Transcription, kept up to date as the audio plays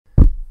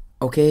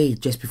Okay,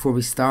 just before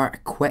we start, a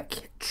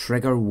quick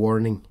trigger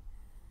warning.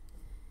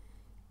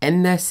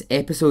 In this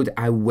episode,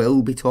 I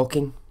will be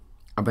talking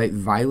about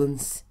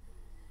violence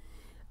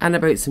and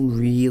about some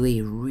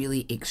really,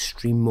 really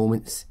extreme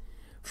moments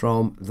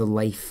from the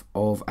life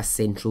of a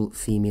central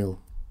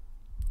female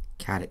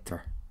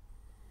character.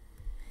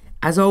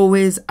 As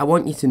always, I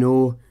want you to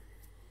know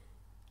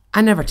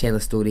I never tell a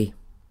story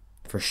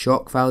for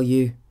shock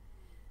value.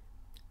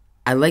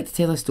 I like to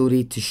tell a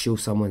story to show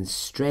someone's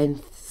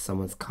strength,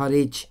 someone's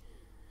courage,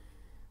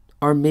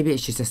 or maybe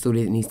it's just a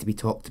story that needs to be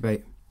talked about.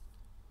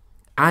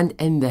 And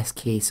in this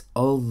case,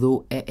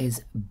 although it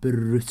is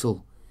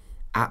brutal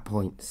at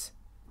points,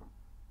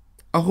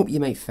 I hope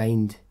you might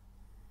find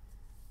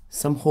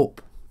some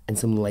hope and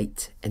some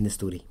light in the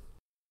story.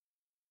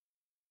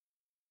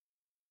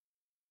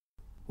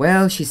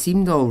 Well, she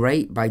seemed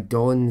alright by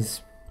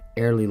dawn's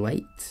early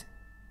light,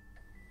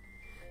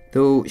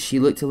 though she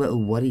looked a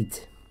little worried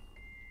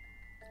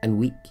and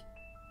weak.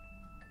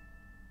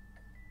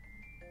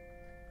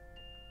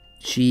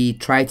 She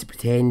tried to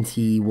pretend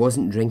he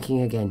wasn't drinking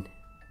again,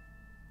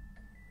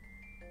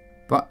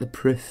 but the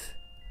proof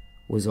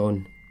was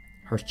on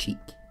her cheek.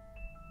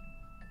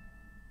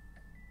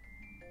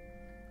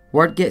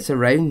 Word gets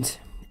around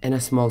in a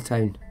small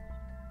town,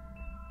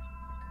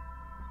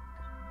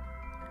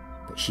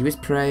 but she was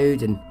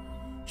proud and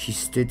she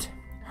stood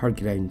her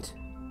ground.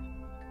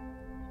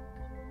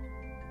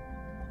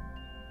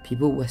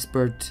 People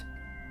whispered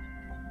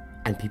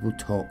and people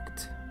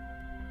talked,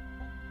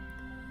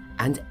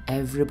 and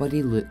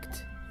everybody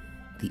looked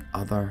the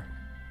other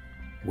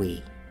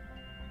way.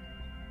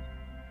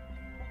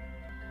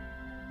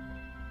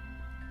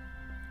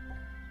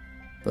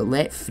 But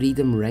let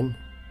freedom ring.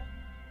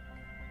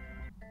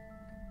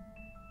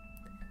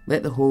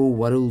 Let the whole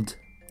world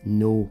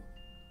know.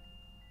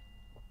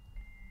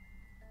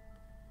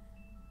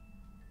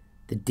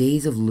 The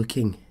days of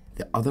looking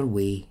the other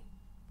way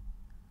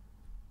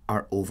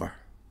are over.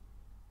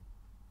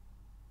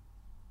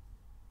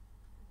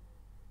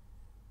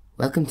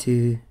 Welcome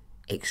to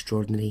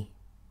Extraordinary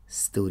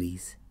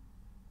Stories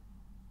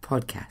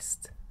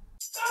Podcast.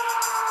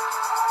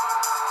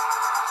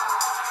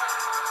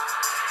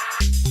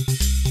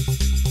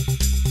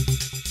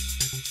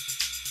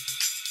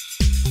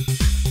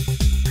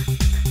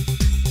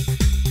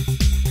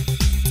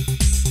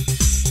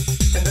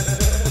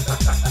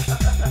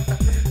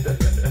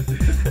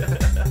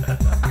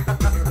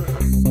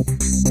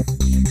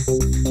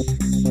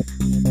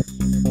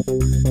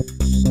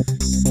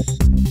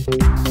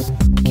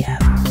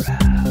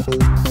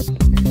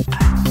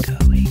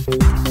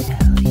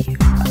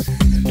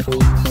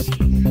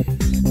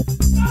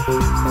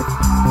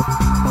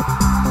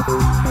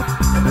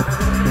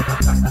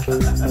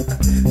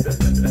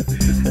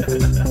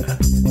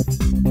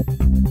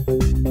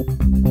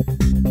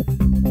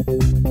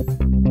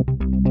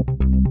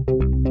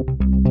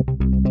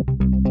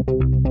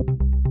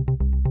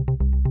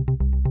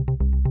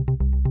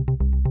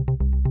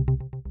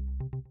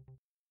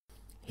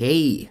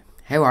 Hey,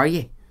 how are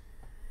you?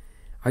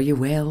 Are you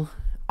well?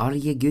 Are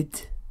you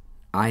good?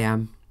 I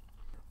am.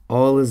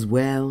 All is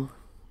well.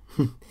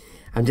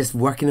 I'm just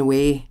working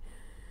away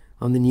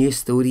on the new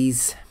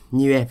stories,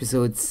 new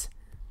episodes,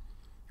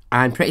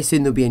 and pretty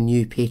soon there'll be a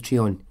new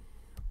Patreon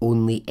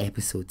only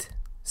episode.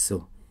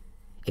 So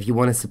if you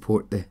want to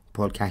support the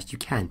podcast, you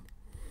can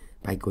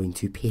by going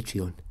to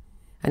Patreon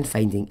and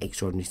finding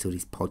Extraordinary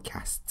Stories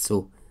Podcast.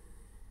 So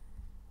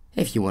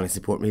if you want to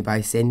support me by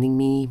sending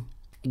me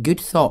good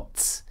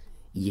thoughts,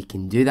 you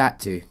can do that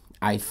too.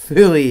 I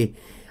fully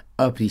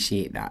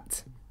appreciate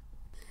that.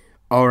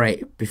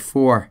 Alright,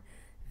 before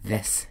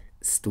this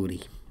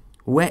story,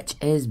 which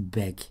is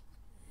big,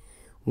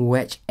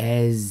 which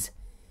is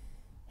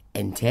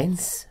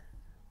intense,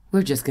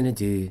 we're just going to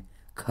do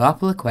a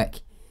couple of quick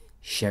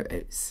shout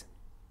outs.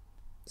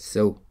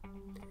 So,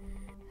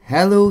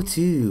 hello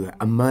to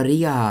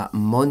Maria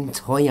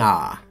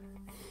Montoya,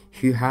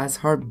 who has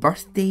her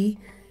birthday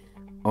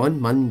on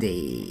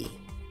Monday.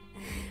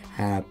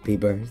 Happy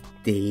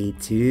birthday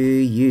to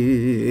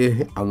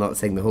you. I'll not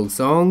sing the whole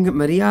song,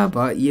 Maria,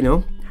 but you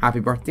know, happy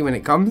birthday when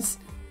it comes.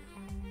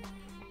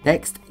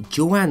 Next,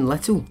 Joanne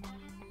Little.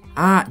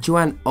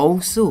 Joanne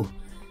also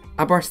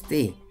a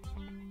birthday.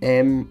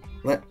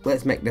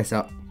 Let's mix this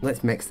up.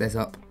 Let's mix this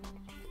up.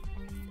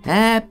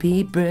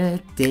 Happy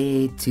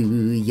birthday to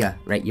ya.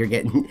 Right, you're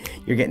getting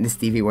the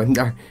Stevie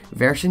Wonder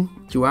version.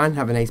 Joanne,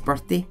 have a nice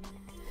birthday.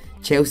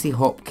 Chelsea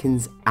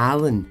Hopkins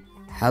Allen.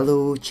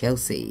 Hello,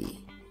 Chelsea.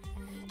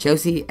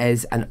 Chelsea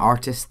is an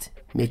artist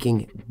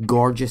making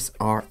gorgeous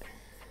art,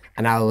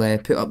 and I'll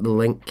put up the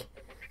link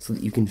so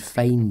that you can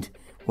find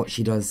what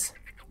she does.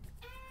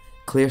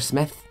 Claire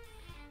Smith,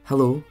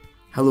 hello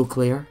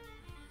Claire.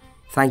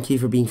 Thank you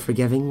for being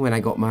forgiving when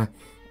I got my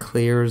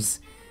Claires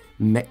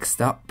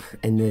mixed up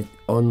in the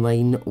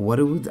online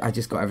world. I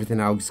just got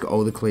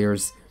all the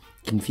Claires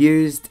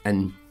confused,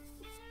 and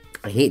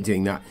I hate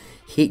doing that.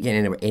 Hate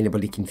getting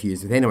anybody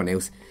confused with anyone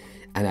else,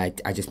 and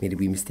I just made a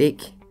wee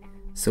mistake.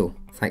 So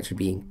thanks for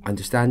being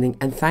understanding,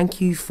 and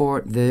thank you for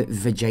the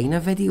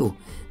vagina video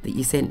that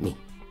you sent me.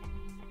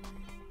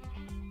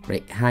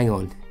 Right, hang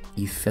on,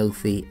 you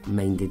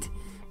filthy-minded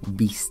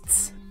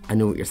beasts. I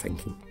know what you're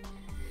thinking.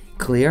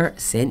 Claire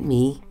sent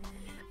me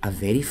a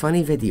very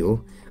funny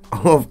video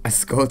of a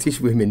Scottish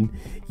woman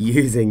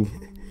using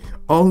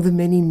all the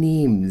many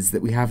names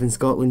that we have in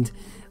Scotland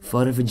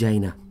for a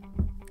vagina.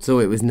 So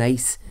it was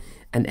nice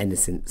and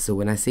innocent. So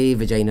when I say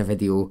vagina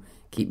video,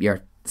 keep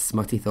your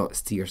smutty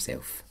thoughts to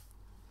yourself.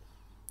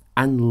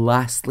 And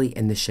lastly,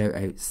 in the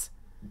shout-outs.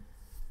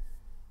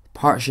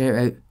 Part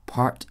shout-out,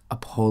 part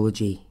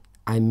apology.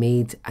 I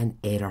made an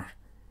error.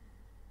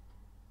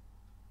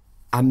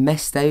 I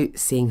missed out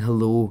saying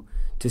hello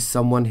to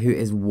someone who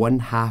is one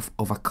half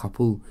of a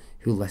couple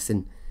who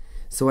listen.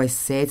 So I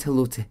said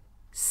hello to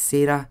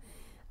Sarah,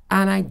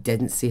 and I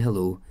didn't say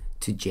hello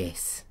to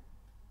Jess.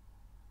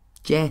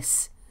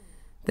 Jess,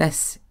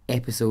 this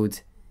episode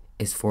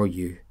is for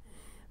you.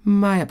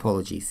 My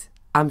apologies.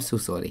 I'm so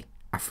sorry.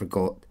 I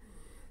forgot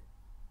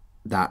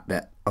that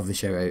bit of the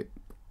shout out.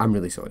 I'm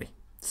really sorry.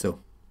 So,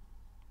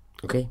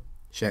 okay,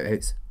 shout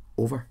outs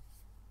over.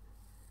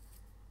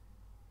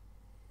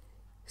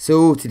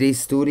 So today's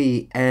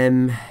story,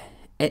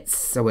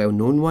 it's a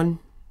well-known one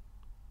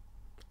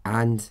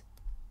and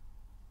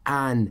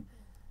an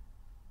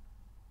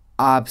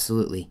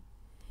absolutely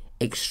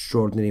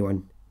extraordinary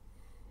one.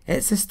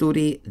 It's a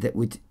story that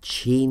would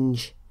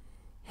change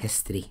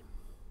history.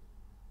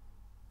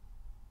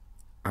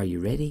 Are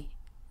you ready?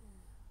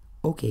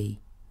 Okay.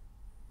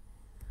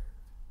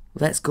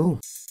 Let's go.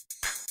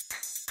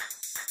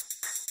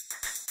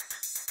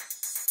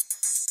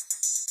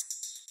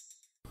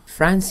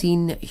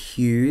 Francine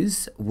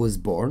Hughes was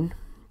born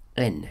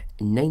in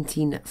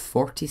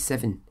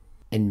 1947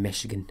 in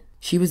Michigan.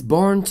 She was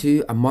born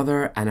to a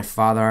mother and a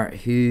father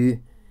who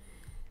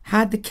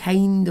had the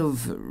kind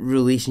of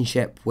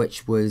relationship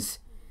which was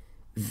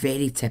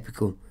very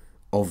typical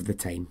of the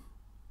time.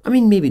 I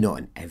mean, maybe not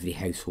in every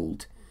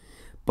household,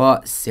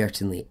 but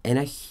certainly in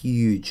a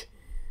huge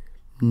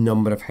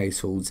number of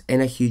households,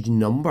 in a huge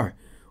number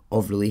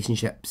of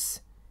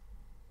relationships.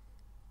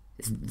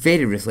 It's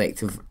very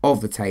reflective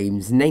of the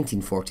times.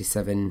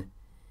 1947,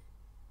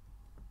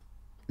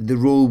 the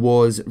role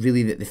was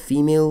really that the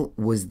female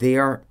was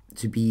there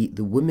to be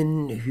the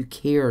woman who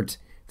cared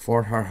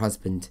for her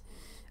husband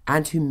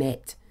and who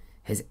met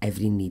his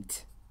every need.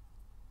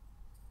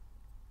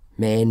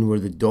 Men were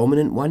the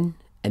dominant one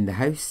in the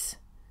house,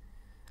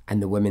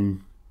 and the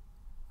women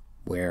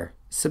were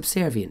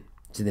subservient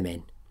to the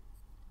men.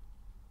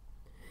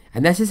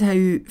 And this is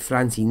how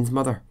Francine's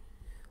mother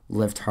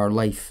lived her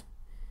life.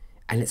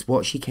 And it's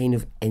what she kind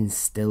of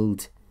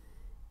instilled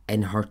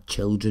in her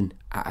children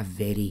at a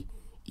very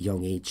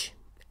young age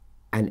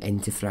and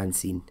into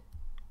Francine.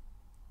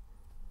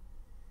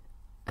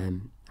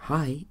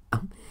 Hi.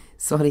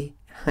 Sorry.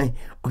 Hi.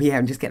 Oh yeah,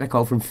 I'm just getting a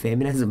call from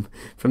feminism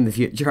from the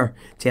future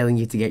telling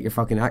you to get your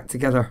fucking act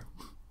together.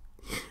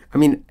 I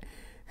mean,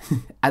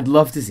 I'd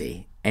love to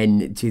say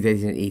in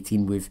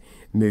 2018 we've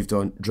moved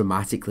on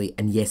dramatically,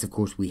 and yes, of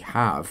course we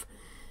have.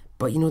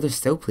 But, you know, there's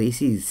still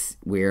places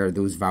where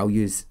those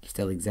values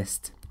still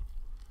exist.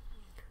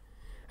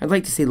 I'd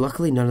like to say,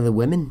 luckily, none of the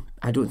women,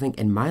 I don't think,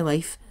 in my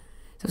life.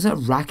 So I was sort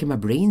of racking my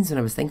brains when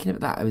I was thinking about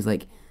that. I was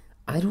like,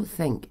 I don't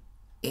think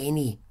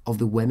any of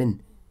the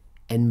women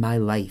in my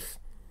life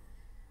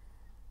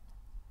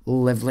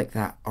live like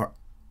that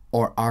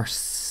or are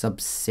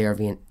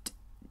subservient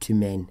to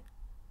men.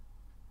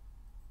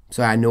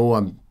 So I know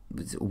I'm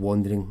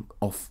wandering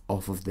off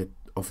of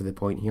the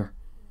point here.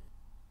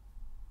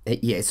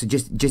 Yeah, so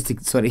just to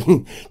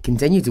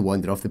continue to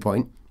wander off the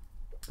point,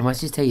 I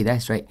must just tell you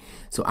this, right?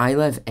 So I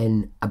live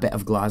in a bit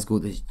of Glasgow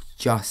that's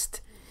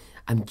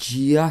I'm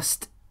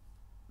just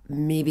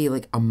maybe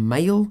like a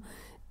mile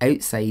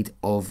outside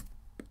of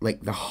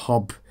like the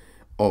hub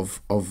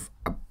of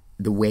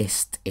the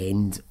west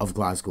end of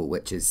Glasgow,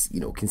 which is, you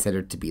know,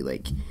 considered to be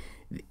like,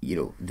 you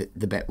know,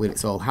 the bit where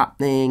it's all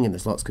happening and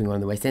there's lots going on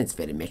in the west end. It's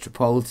very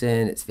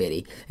metropolitan, it's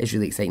really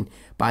exciting.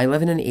 But I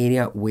live in an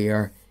area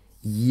where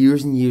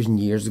years and years and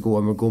years ago,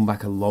 and we're going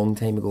back a long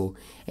time ago,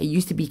 it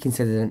used to be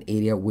considered an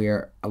area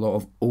where a lot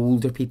of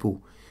older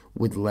people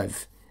would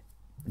live.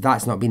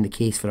 That's not been the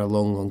case for a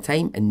long, long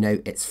time, and now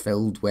it's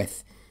filled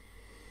with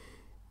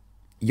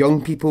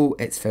young people,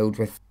 it's filled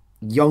with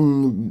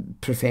young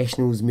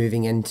professionals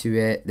moving into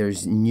it,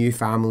 there's new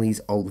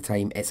families all the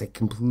time. It's a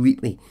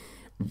completely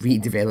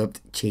redeveloped,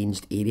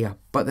 changed area.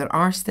 But there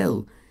are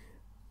still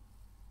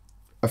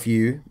a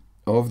few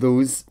of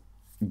those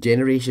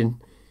generation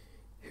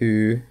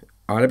who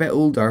are a bit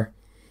older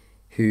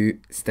who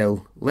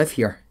still live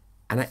here.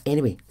 And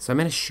anyway, so I'm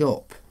in a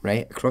shop,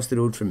 right, across the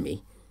road from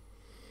me,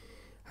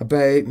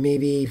 about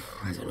maybe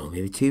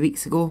 2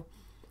 weeks ago,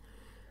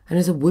 and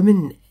there's a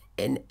woman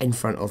in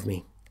front of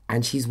me,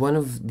 and she's one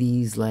of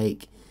these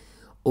like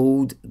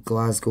old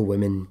Glasgow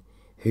women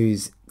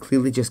who's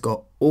clearly just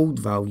got old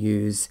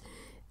values,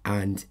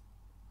 and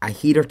I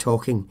hear her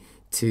talking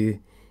to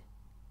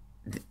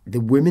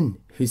the woman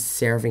who's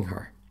serving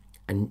her,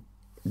 and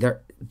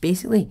they're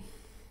basically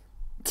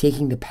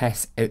taking the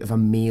piss out of a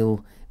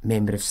male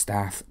member of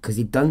staff because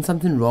he'd done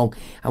something wrong.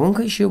 I wasn't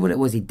quite sure what it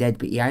was he did,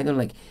 but he either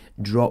like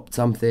dropped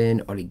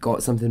something or he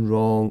got something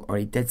wrong or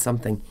he did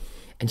something.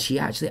 And she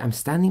actually, I'm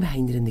standing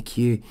behind her in the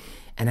queue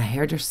and I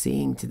heard her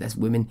saying to this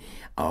woman,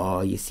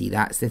 oh, you see,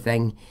 that's the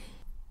thing.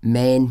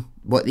 Men,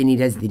 what they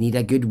need is they need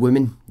a good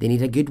woman. They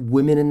need a good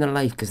woman in their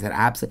life because they're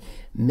absolute.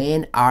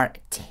 Men are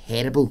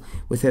terrible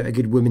without a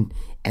good woman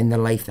in their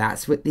life.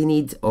 That's what they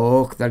need.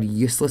 Oh, they're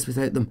useless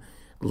without them.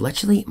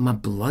 Literally, my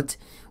blood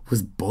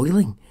was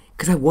boiling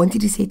because I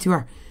wanted to say to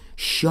her,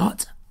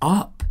 shut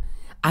up.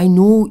 I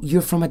know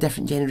you're from a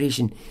different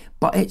generation,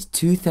 but it's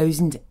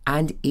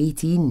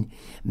 2018.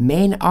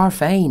 Men are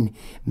fine.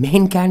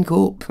 Men can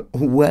cope.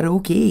 We're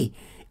okay.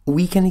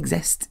 We can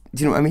exist.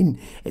 Do you know what I mean?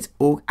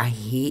 I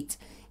hate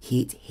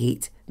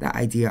that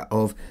idea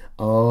of,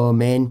 oh,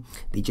 men,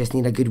 they just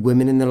need a good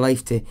woman in their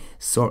life to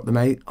sort them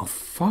out. Oh,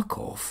 fuck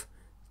off.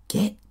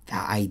 Get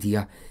that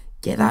idea.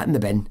 Get that in the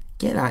bin.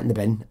 Get that in the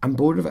bin. I'm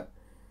bored of it.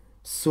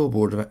 So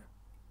bored of it.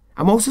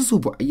 I'm also so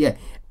bored. Yeah,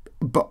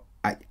 but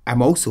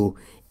I'm also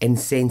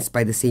incensed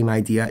by the same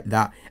idea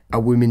that a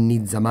woman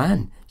needs a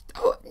man.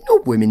 Oh,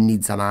 no woman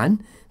needs a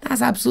man.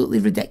 That's absolutely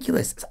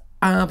ridiculous. It's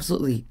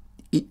absolutely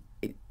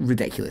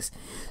ridiculous.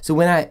 So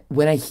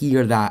when I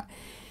hear that,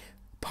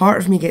 part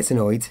of me gets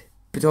annoyed,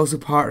 but also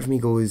part of me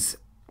goes,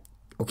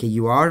 okay,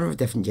 you are of a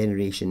different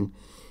generation,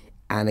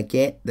 and I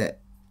get that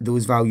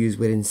those values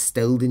were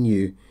instilled in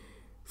you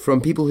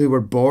from people who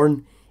were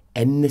born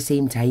in the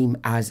same time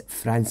as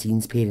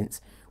Francine's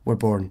parents were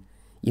born.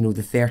 You know,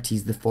 the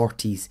 30s, the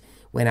 40s,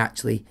 when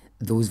actually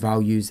those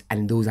values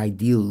and those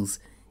ideals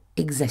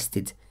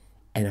existed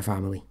in a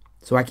family.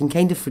 So I can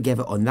kind of forgive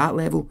it on that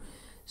level.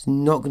 It's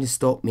not going to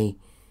stop me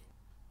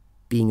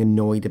being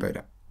annoyed about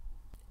it.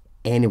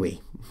 Anyway,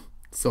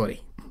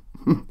 sorry.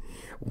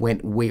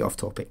 Went way off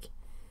topic.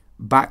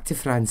 Back to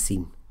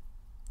Francine.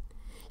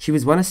 She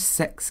was one of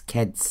 6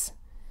 kids.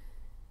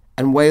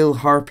 And while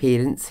her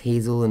parents,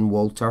 Hazel and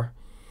Walter,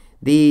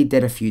 they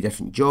did a few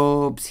different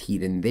jobs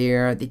here and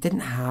there, they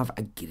didn't have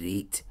a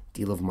great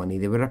deal of money.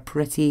 They were a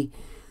pretty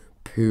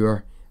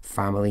poor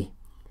family.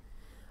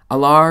 A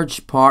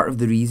large part of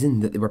the reason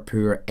that they were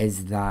poor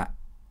is that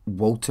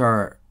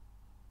Walter,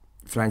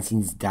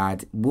 Francine's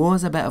dad,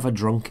 was a bit of a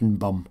drunken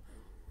bum.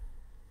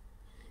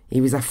 He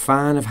was a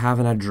fan of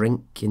having a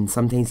drink, and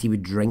sometimes he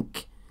would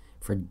drink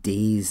for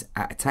days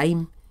at a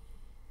time,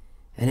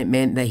 and it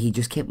meant that he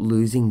just kept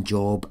losing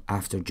job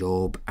after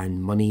job,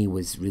 and money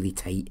was really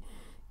tight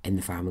in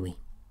the family.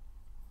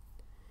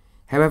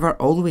 However,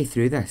 all the way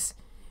through this,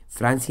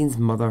 Francine's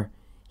mother,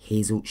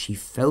 Hazel, she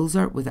fills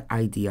her with the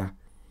idea,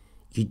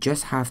 you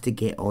just have to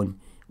get on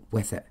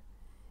with it.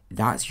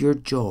 That's your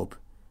job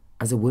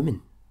as a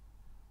woman.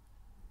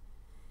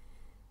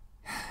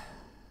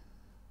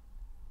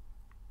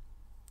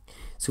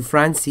 So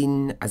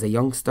Francine, as a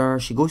youngster,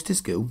 she goes to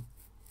school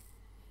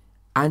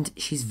and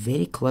she's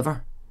very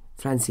clever,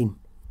 Francine.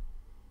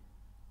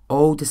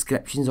 All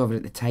descriptions of her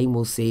at the time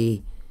will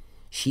say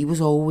she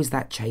was always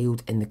that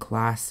child in the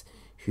class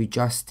who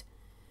just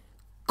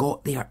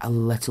got there a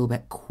little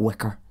bit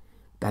quicker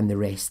than the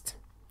rest.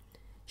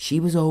 She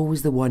was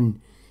always the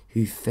one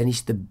who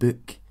finished the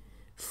book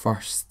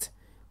first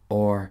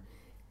or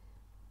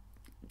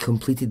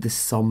completed the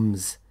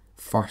sums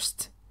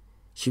first.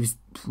 She was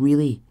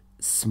really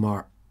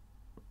smart.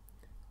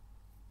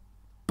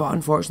 But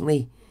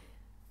unfortunately,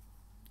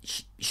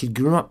 she'd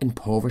grown up in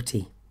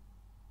poverty.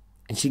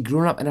 And she'd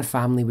grown up in a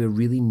family where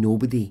really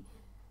nobody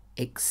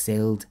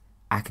excelled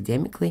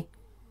academically.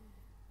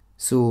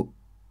 So,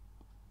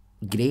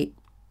 great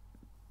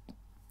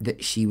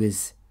that she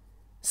was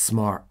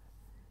smart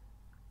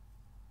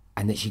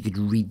and that she could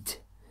read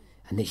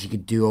and that she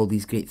could do all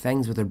these great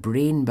things with her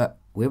brain, but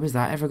where was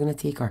that ever going to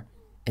take her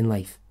in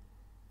life?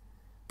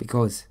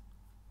 Because,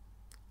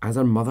 as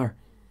her mother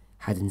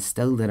had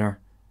instilled in her,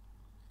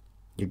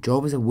 your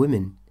job as a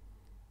woman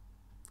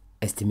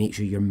is to make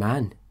sure your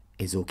man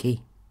is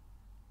okay.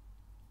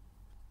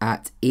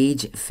 At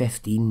age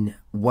 15,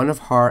 one of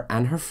her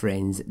and her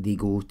friends, they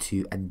go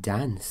to a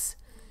dance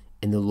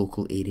in the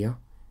local area.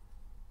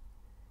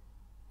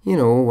 You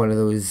know, one of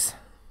those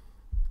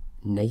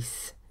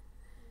nice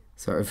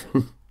sort of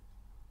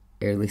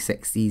early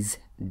 60s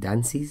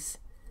dances.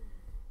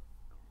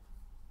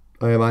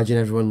 I imagine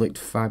everyone looked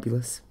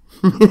fabulous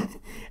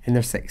in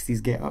their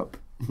 60s get up.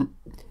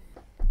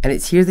 And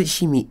it's here that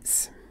she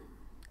meets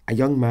a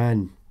young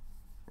man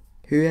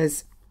who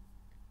is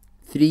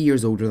 3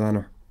 years older than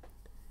her,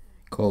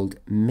 called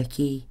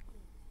Mickey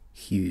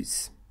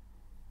Hughes.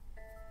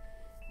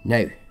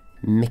 Now,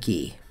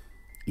 Mickey,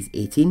 he's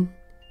 18,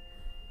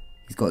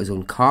 he's got his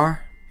own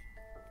car,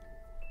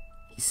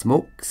 he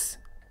smokes,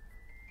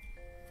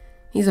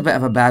 he's a bit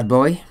of a bad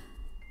boy,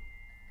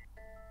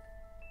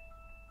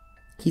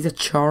 he's a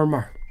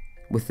charmer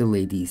with the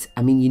ladies.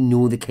 I mean, you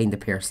know the kind of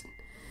person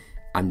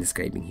I'm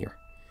describing here.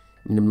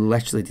 I mean, I'm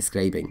literally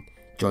describing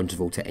John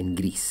Travolta in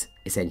Grease,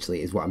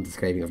 essentially, is what I'm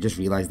describing. I've just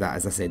realised that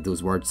as I said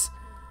those words.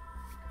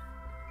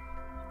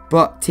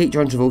 But take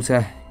John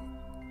Travolta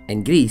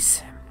in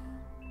Grease,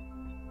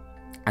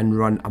 and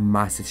run a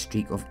massive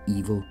streak of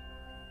evil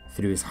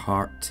through his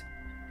heart.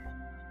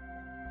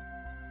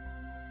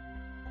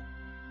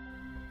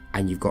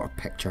 And you've got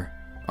a picture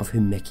of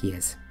who Mickey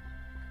is.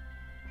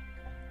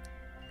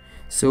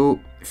 So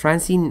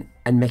Francine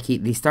and Mickey,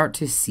 they start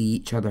to see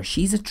each other.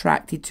 She's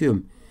attracted to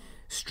him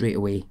straight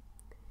away.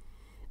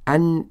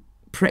 And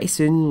pretty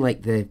soon,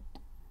 like the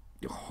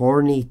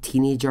horny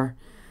teenager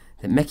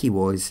that Mickey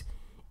was,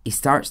 he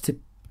starts to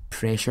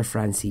pressure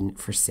Francine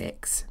for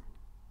sex.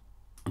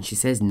 And she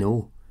says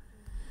no.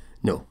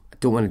 No, I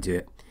don't want to do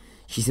it.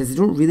 She says, I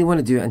don't really want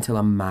to do it until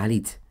I'm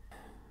married.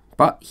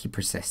 But he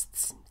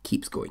persists,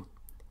 keeps going.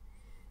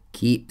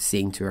 Keeps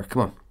saying to her,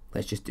 come on,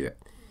 let's just do it.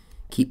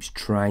 Keeps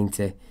trying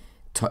to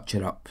touch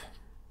her up.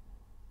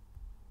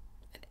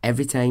 And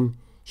every time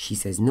she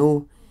says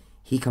no,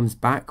 he comes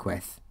back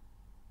with,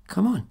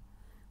 come on,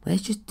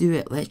 let's just do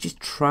it. Let's just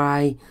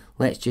try.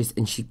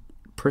 And she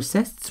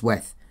persists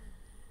with,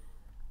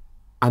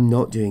 I'm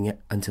not doing it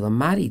until I'm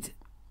married.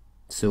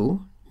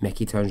 So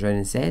Mickey turns around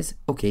and says,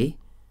 okay,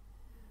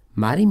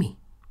 marry me.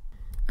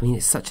 I mean,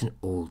 it's such an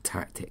old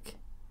tactic.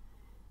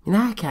 I mean,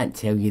 I can't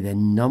tell you the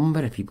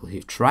number of people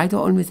who've tried it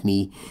on with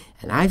me,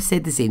 and I've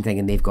said the same thing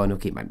and they've gone,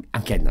 okay, man,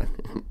 I'm kidding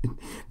on.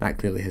 That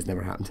clearly has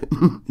never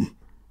happened.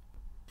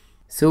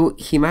 So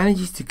he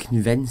manages to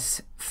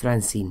convince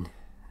Francine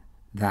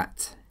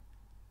that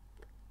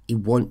he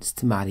wants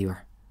to marry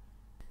her.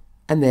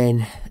 And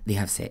then they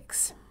have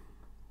sex.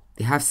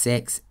 They have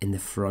sex in the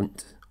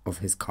front of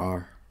his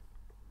car.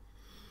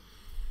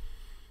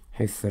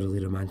 How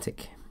thoroughly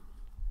romantic.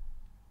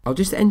 I'll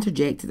just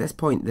interject at this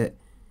point that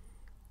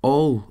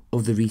all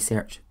of the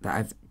research that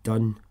I've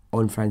done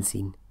on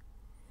Francine,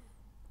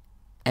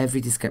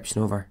 every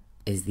description of her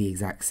is the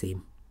exact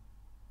same.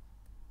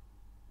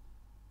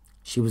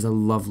 She was a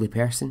lovely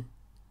person,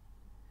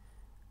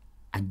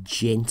 a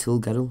gentle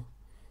girl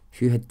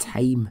who had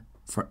time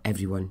for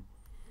everyone,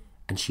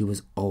 and she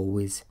was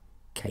always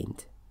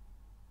kind.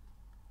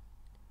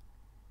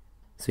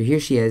 So here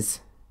she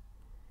is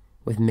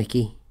with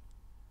Mickey.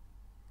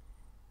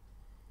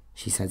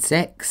 She's had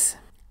sex,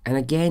 and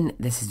again,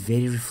 this is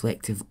very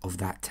reflective of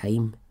that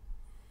time.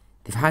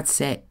 They've had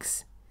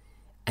sex,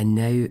 and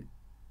now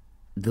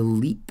the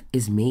leap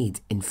is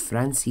made in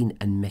Francine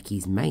and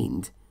Mickey's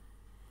mind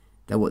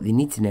that what they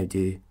need to now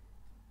do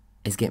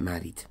is get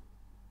married.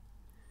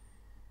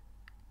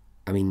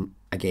 I mean,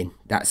 again,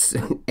 that's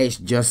it's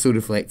just so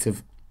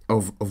reflective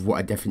of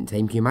what a different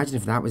time. Can you imagine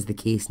if that was the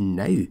case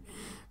now?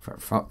 For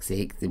fuck's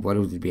sake, the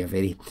world would be a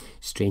very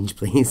strange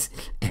place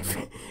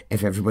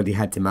if everybody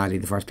had to marry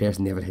the first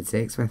person they ever had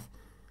sex with.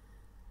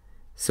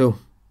 So,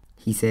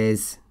 he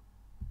says,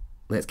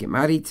 let's get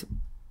married.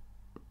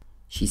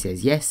 She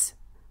says yes.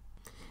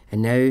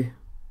 And now,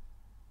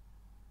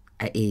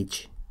 at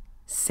age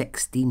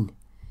 16,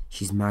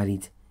 she's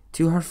married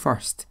to her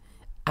first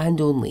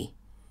and only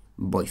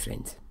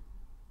boyfriend.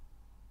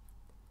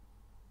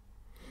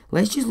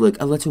 Let's just look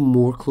a little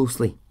more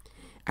closely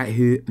at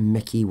who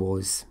Mickey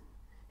was.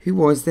 Who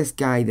was this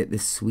guy that the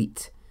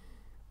sweet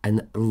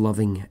and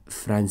loving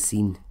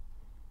Francine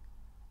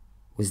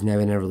was now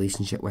in a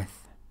relationship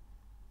with?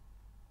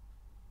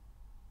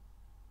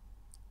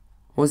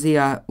 Was he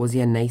a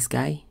nice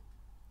guy?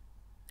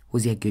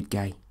 Was he a good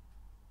guy?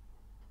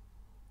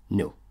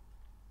 No.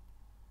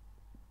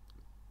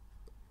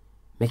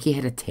 Mickey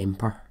had a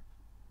temper.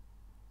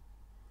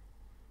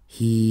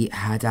 He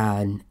had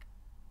an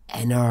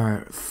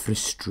inner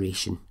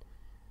frustration.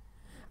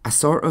 A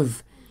sort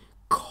of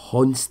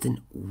constant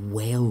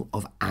well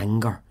of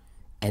anger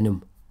in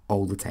him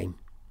all the time.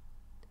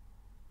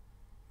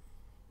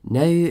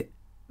 Now,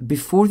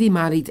 before they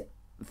married,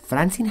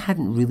 Francine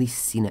hadn't really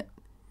seen it.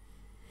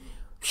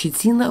 She'd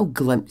seen little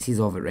glimpses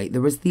of it, right?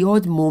 There was the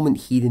odd moment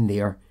here and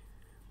there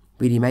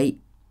where he might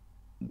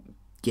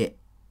get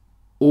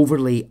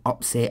overly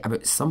upset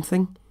about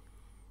something,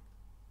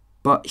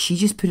 but she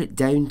just put it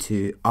down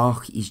to,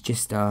 he's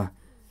just a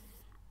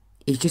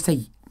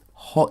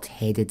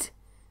hot-headed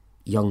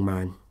young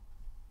man.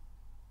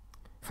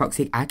 Fuck's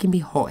sake, I can be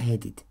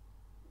hot-headed,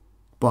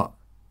 but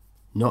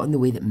not in the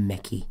way that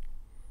Mickey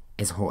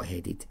is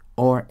hot-headed,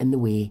 or in the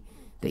way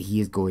that he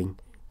is going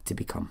to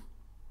become.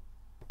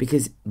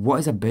 Because what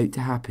is about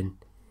to happen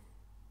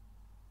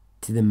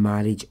to the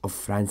marriage of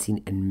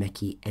Francine and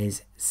Mickey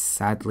is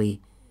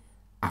sadly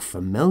a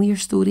familiar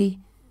story,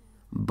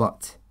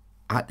 but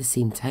at the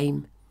same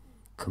time,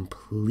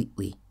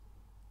 completely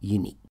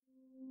unique.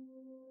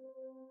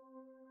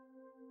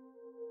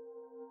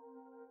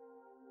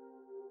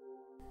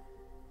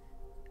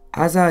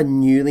 As a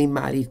newly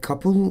married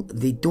couple,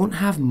 they don't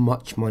have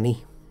much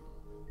money.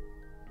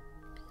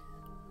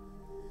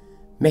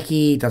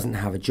 Mickey doesn't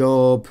have a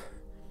job,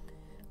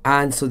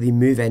 and so they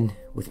move in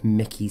with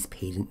Mickey's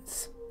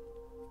parents.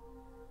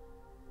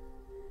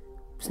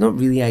 It's not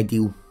really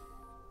ideal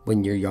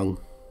when you're young,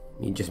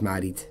 you're just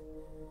married.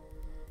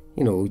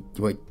 You know,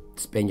 you want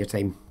to spend your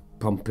time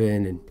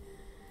pumping and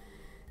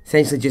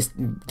essentially just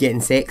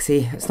getting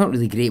sexy. It's not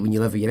really great when you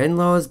live with your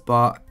in-laws,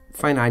 but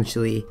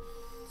financially,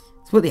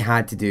 it's what they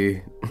had to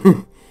do.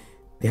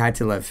 They had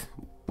to live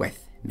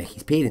with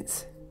Mickey's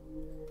parents.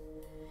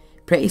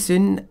 Pretty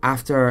soon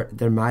after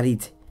they're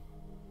married,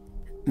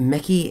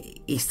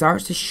 Mickey, he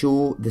starts to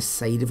show the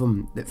side of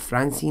him that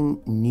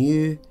Francine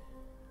knew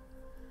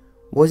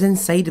was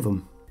inside of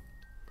him.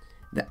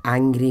 The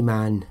angry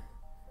man.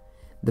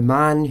 The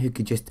man who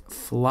could just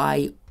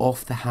fly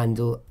off the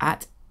handle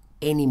at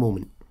any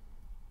moment.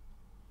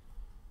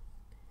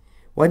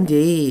 One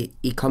day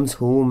he comes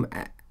home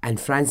and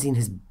Francine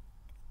has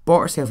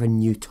bought herself a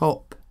new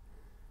top.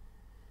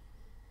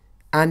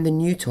 And the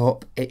new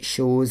top, it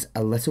shows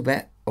a little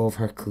bit of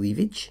her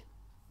cleavage.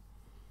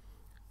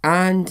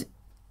 And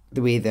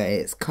the way that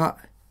it's cut,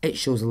 it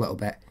shows a little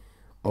bit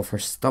of her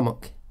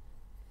stomach.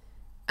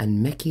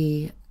 And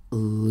Mickey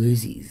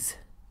loses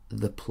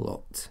the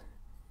plot.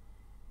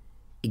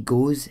 He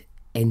goes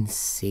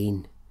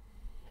insane.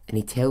 And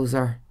he tells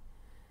her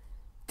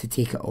to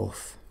take it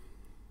off.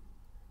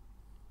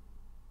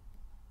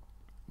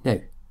 Now,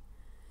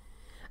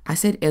 I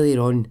said earlier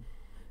on,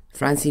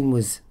 Francine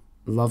was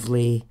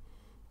lovely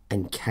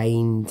and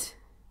kind,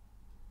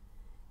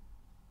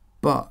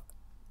 but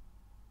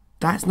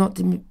that's not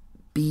to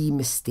be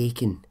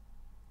mistaken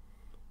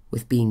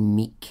with being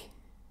meek.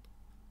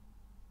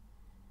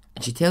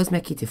 And she tells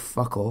Mickey to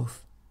fuck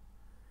off.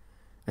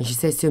 And she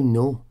says to him,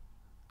 no,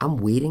 I'm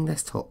wearing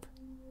this top.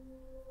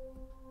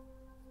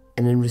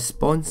 And in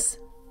response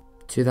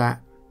to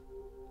that,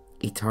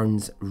 he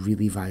turns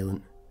really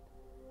violent.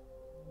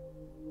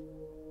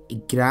 He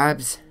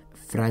grabs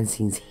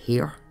Francine's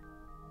hair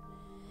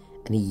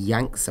and he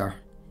yanks her,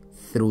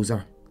 throws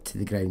her to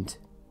the ground.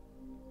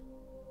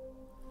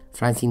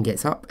 Francine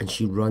gets up and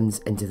she runs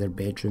into their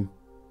bedroom.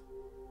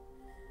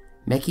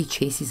 Mickey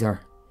chases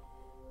her,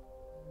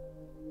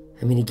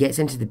 and when he gets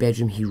into the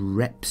bedroom, he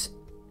rips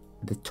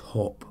the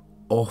top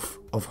off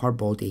of her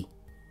body,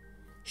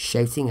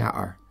 shouting at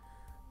her,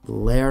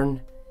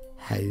 "Learn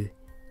how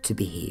to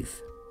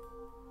behave."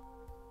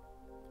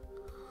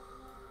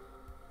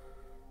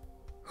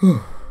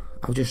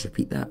 I'll just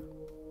repeat that.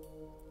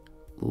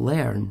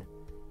 Learn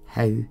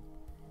how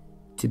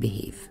to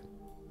behave.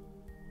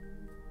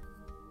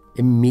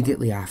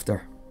 Immediately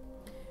after,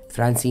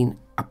 Francine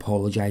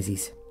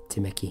apologises to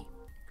Mickey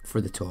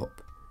for the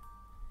top.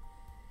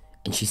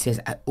 And she says,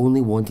 I only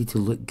wanted to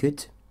look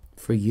good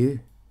for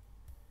you.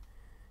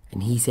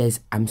 And he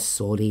says, I'm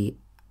sorry,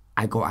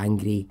 I got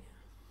angry.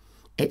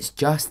 It's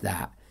just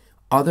that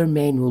other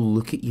men will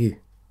look at you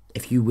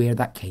if you wear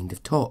that kind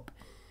of top.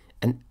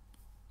 And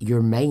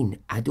you're mine.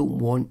 I don't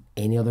want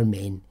any other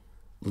men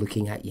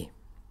looking at you.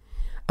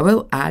 I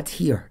will add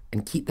here,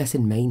 and keep this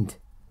in mind,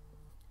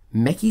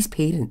 Mickey's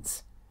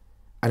parents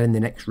are in the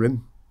next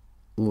room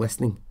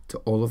listening to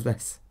all of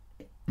this.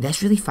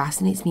 This really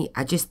fascinates me.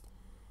 I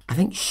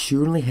think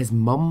surely his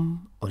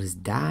mum or his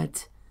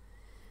dad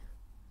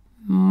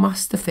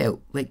must have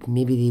felt like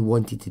maybe they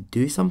wanted to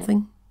do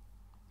something,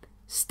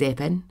 step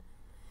in,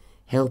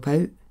 help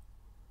out,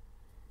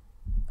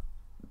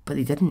 but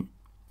they didn't,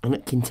 and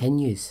it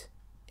continues.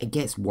 It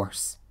gets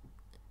worse.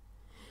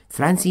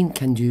 Francine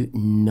can do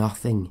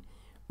nothing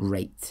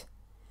right.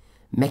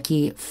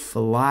 Mickey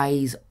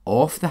flies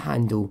off the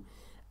handle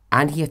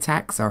and he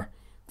attacks her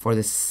for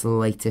the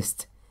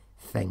slightest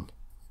thing.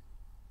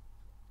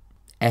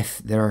 If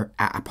they're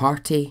at a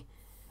party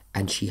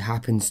and she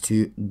happens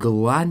to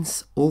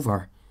glance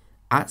over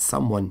at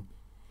someone,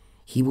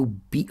 he will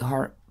beat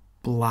her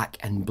black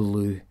and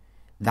blue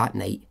that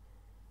night,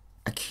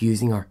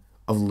 accusing her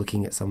of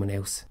looking at someone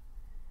else.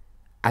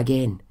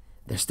 Again,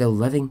 they're still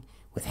living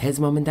with his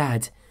mum and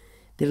dad.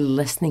 They're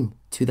listening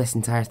to this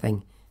entire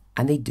thing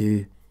and they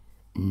do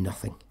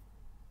nothing.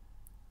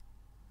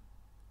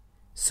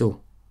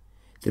 So,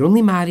 they're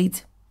only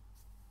married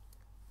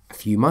a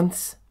few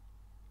months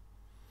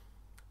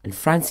and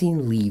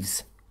Francine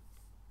leaves.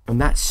 And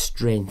that's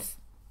strength.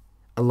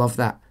 I love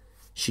that.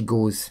 She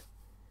goes.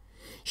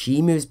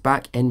 She moves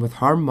back in with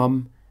her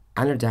mum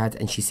and her dad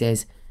and she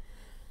says,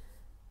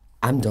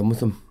 I'm done with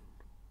them.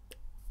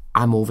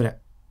 I'm over it.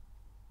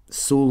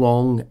 So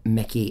long,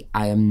 Mickey,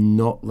 I am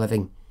not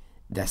living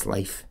this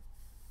life.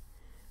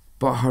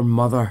 But her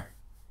mother,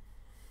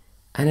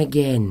 and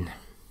again,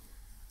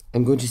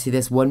 I'm going to say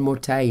this one more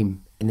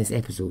time in this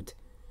episode,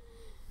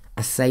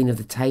 a sign of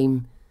the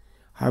time,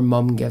 her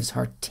mum gives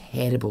her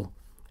terrible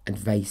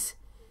advice.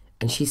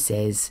 And she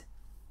says,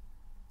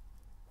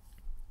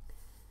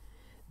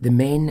 the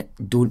men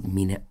don't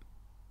mean it.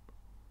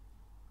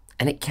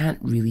 And it can't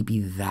really be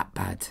that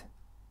bad.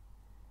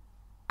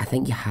 I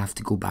think you have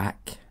to go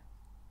back.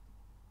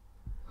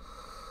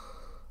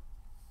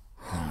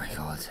 Oh my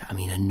God. I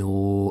mean, I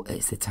know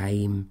it's the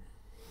time.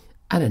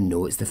 And I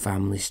know it's the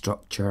family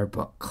structure,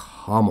 but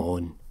come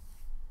on.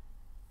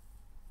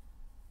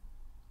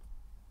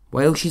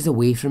 While she's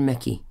away from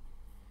Mickey,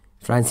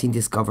 Francine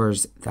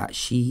discovers that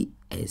she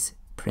is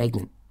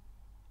pregnant.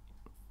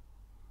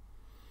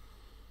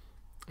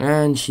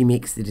 And she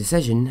makes the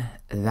decision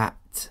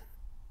that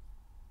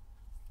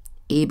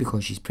A,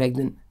 because she's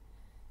pregnant,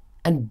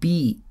 and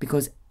B,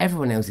 because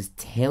everyone else is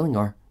telling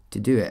her to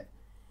do it,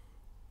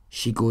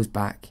 she goes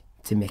back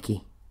to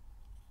Mickey.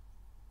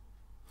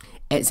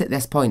 It's at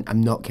this point,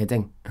 I'm not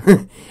kidding.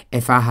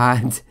 If I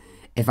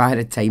had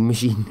a time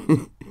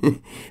machine,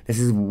 this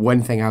is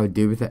one thing I would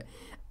do with it.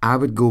 I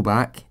would go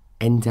back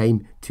in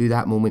time to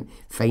that moment,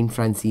 find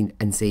Francine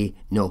and say,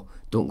 no,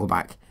 don't go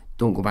back.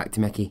 Don't go back to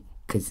Mickey,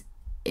 because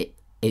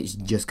it's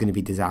just going to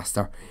be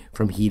disaster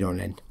from here on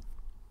in.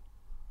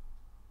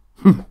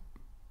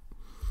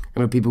 I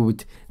know people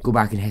would go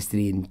back in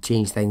history and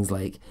change things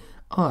like,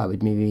 oh, I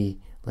would maybe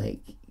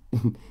like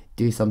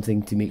do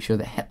something to make sure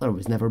that Hitler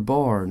was never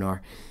born,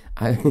 or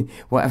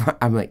whatever.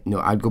 I'm like, no,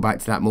 I'd go back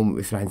to that moment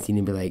with Francine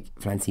and be like,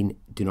 Francine,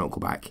 do not go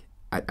back.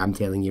 I'm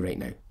telling you right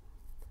now.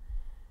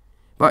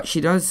 But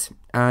she does,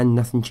 and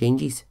nothing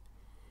changes.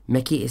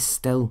 Mickey is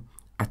still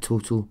a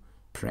total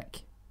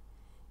prick.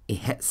 He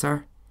hits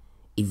her,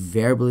 he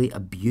verbally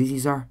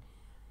abuses her,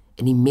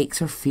 and he makes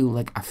her feel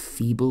like a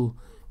feeble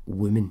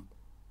woman.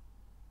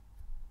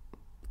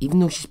 Even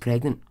though she's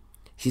pregnant,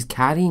 she's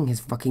carrying his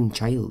fucking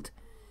child,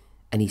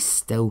 and he's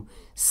still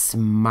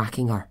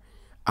smacking her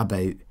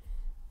about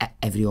at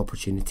every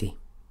opportunity.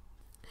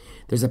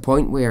 There's a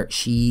point where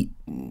she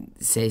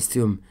says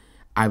to him,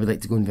 I would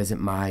like to go and visit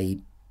my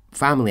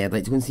family. I'd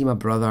like to go and see my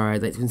brother.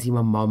 I'd like to go and see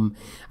my mum.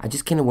 I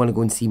just kind of want to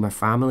go and see my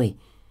family.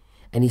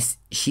 And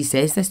she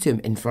says this to him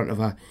in front of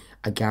a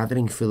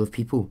gathering full of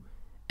people.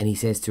 And he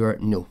says to her,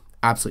 no,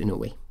 absolutely no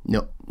way.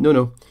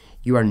 No.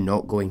 You are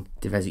not going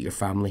to visit your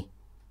family.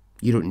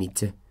 You don't need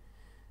to.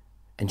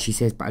 And she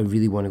says, but I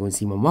really want to go and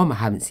see my mum. I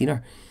haven't seen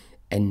her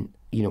in,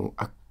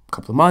 a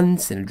couple of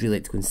months, and I'd really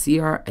like to go and see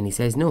her. And he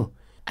says no.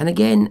 And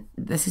again,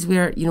 this is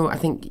where, I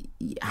think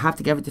you have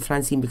to give it to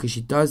Francine, because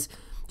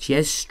she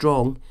is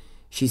strong.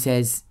 She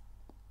says,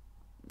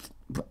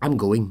 I'm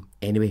going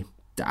anyway.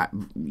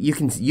 You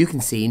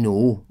can say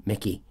no,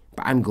 Mickey,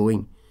 but I'm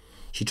going.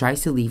 She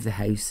tries to leave the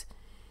house,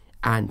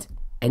 and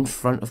in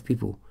front of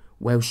people,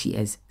 while she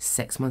is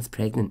 6 months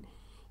pregnant,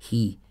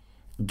 he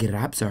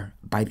grabs her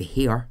by the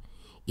hair.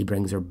 He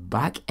brings her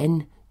back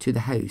into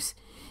the house.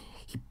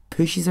 He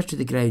pushes her to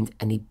the ground,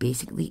 and he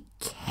basically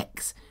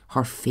kicks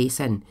her face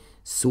in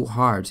so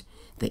hard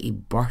that he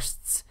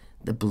bursts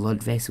the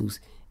blood vessels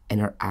in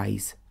her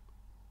eyes.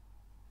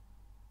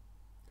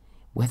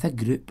 With a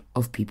group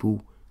of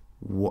people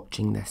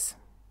watching this.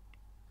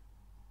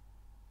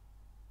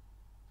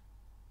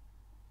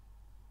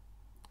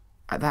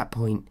 At that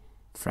point,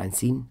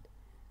 Francine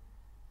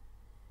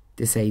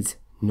decides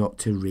not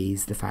to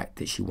raise the fact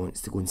that she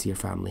wants to go and see her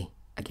family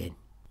again.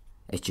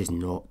 It's just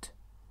not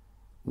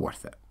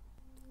worth it.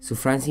 So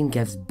Francine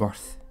gives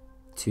birth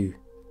to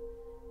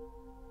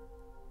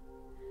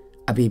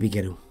a baby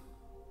girl,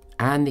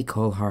 and they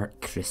call her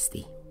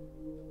Christy.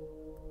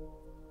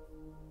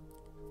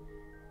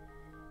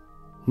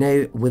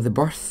 Now, with the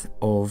birth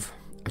of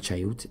a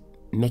child,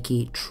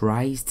 Mickey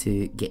tries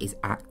to get his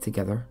act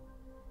together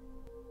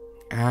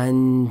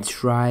and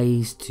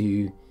tries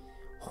to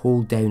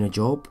hold down a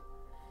job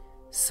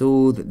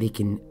so that they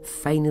can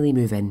finally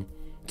move in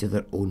to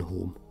their own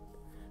home.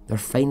 They're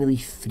finally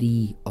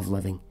free of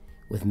living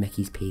with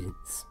Mickey's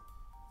parents.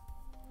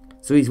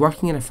 So he's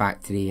working in a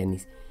factory and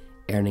he's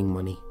earning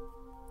money.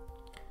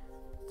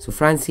 So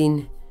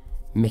Francine,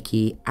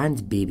 Mickey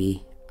and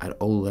Baby are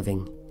all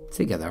living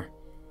together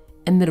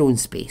in their own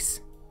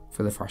space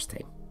for the first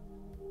time.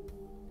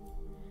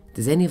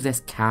 Does any of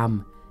this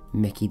calm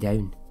Mickey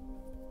down?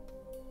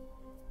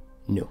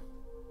 No.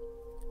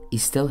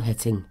 He's still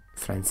hitting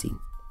Francine.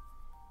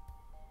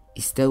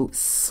 He's still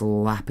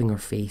slapping her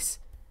face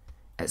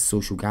at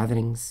social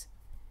gatherings.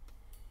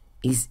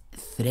 He's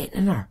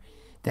threatening her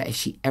that if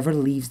she ever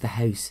leaves the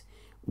house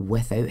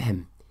without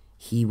him,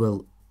 he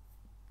will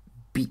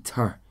beat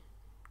her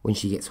when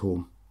she gets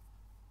home.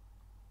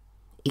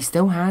 He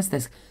still has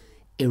this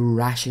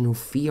irrational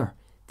fear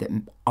that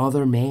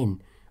other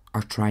men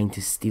are trying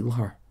to steal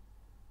her.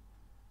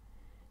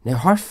 Now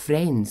her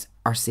friends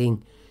are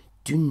saying,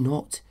 do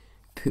not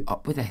put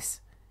up with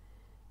this.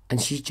 And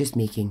she's just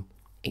making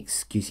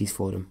excuses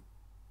for him.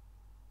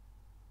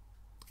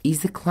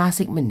 He's the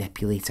classic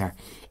manipulator.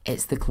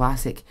 It's the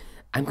classic,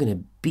 I'm going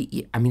to beat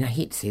you. I mean, I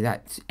hate to say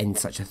that in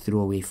such a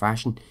throwaway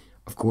fashion.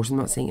 Of course I'm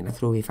not saying it in a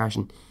throwaway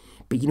fashion.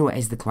 But you know what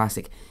is the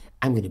classic?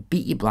 I'm going to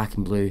beat you black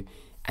and blue.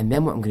 And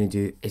then what I'm going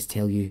to do is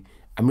tell you,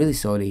 I'm really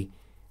sorry,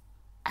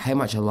 how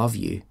much I love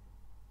you.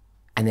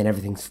 And then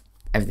everything's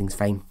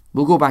fine.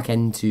 We'll go back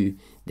into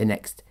the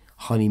next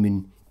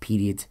honeymoon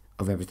period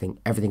of everything.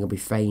 Everything will be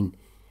fine.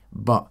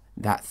 But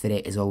that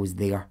threat is always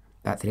there.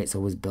 That threat's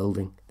always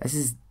building. This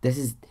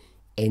is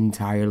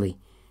entirely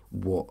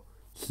what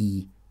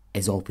he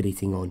is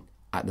operating on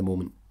at the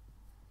moment.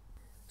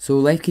 So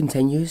life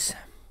continues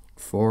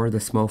for the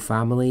small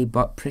family,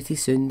 but pretty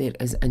soon there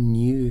is a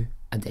new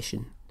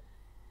addition.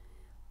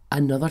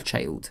 Another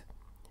child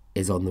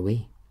is on the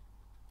way.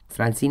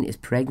 Francine is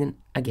pregnant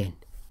again.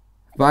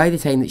 By the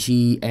time that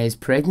she is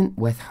pregnant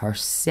with her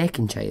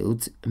second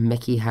child,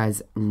 Mickey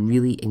has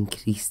really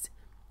increased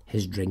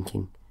his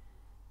drinking,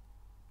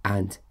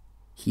 and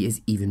he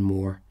is even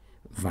more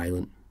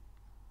violent.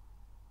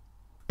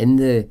 In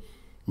the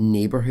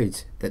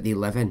neighbourhood that they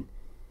live in,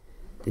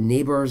 the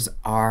neighbours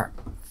are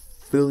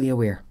fully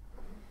aware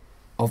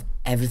of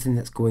everything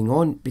that's going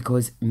on,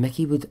 because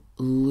Mickey would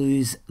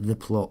lose the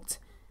plot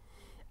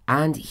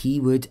and he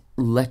would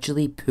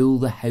literally pull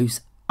the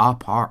house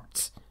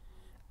apart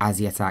as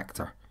he attacked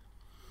her.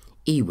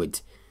 He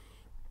would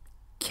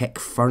kick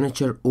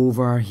furniture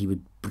over, he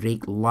would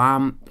break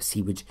lamps,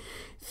 he would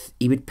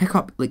pick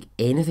up like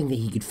anything that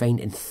he could find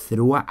and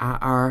throw it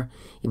at her.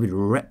 He would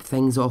rip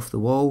things off the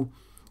wall,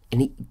 and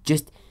he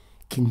just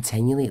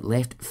continually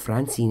left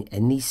Francine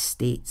in these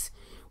states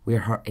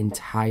where her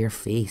entire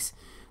face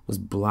was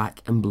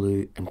black and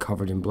blue and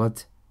covered in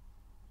blood.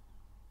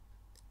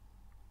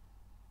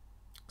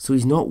 So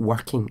he's not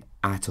working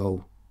at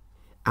all.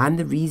 And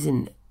the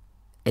reason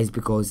is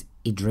because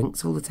he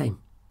drinks all the time.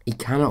 He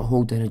cannot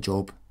hold down a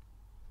job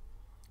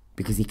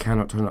because he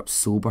cannot turn up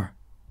sober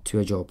to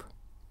a job.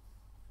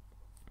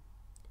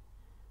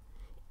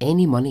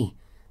 Any money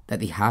that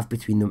they have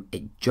between them,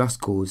 it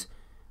just goes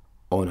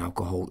on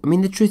alcohol. I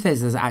mean, the truth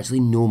is there's actually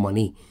no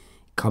money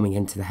coming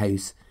into the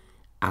house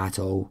at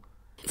all.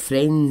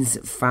 Friends,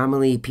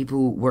 family,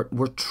 people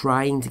were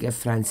trying to give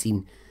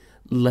Francine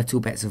little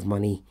bits of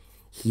money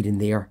here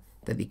and there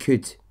that they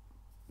could,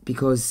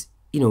 because,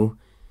 you know,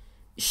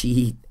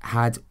 she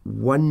had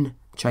one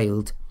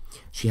child,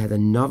 she had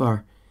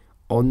another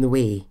on the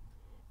way,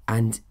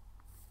 and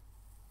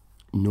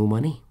no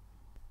money.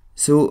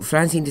 So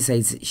Francine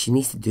decides that she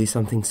needs to do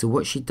something. So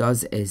what she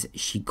does is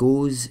she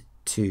goes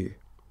to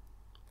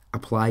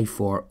apply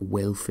for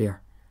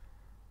welfare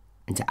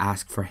and to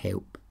ask for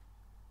help.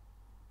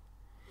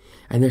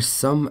 And there's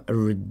some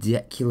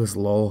ridiculous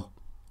law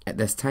at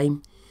this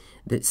time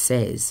that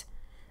says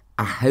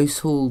a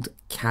household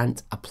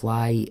can't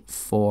apply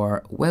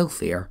for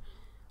welfare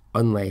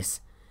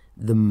unless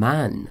the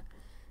man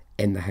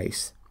in the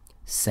house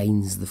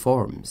signs the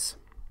forms.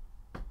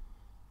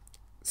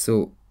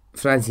 So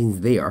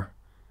Francine's there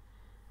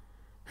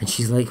and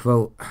she's like,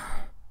 well,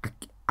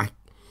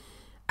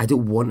 I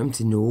don't want him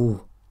to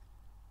know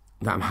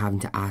that I'm having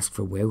to ask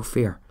for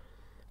welfare,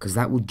 because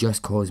that will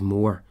just cause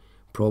more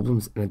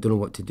problems and I don't know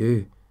what to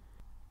do.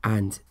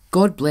 And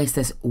God bless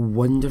this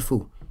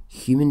wonderful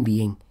human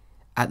being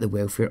at the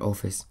welfare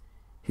office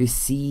who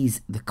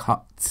sees the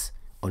cuts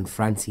on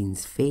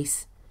Francine's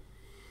face,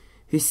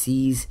 who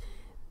sees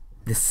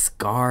the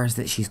scars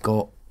that she's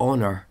got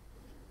on her,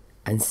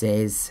 and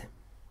says,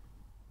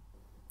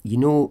 you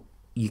know,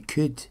 you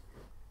could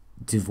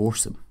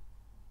divorce him.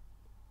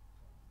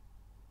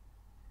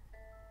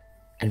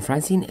 And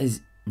Francine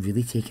is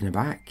really taken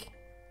aback.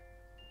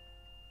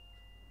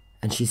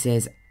 And she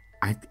says,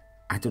 I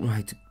don't know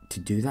how to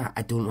do that.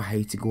 I don't know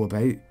how to go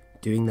about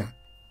doing that.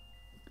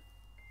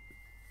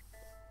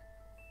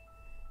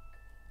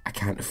 I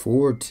can't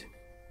afford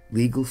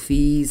legal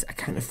fees. I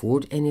can't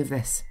afford any of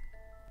this.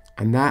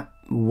 And that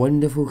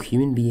wonderful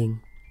human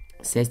being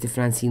says to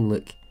Francine,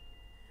 look,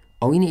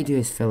 all you need to do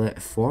is fill out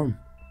a form.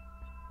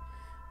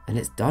 And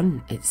it's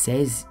done. It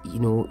says, you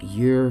know,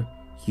 you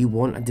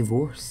want a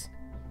divorce.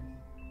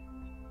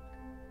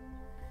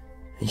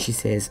 And she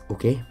says,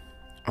 okay,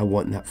 I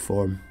want that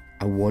form.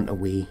 I want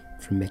away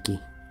from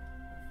Mickey.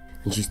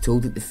 And she's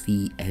told that the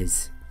fee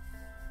is,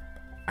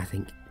 I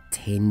think,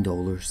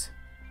 $10.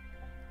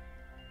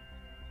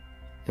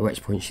 At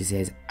which point she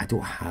says, I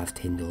don't have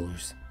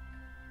 $10.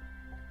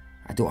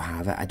 I don't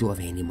have it. I don't have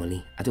any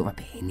money. I don't have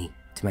a penny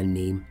to my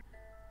name.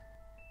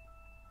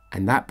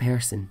 And that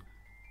person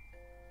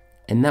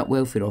in that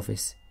welfare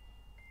office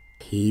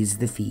pays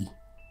the fee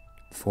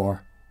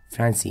for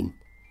Francine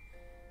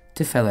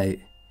to fill out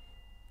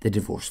the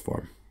divorce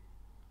form.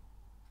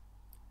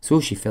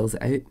 So she fills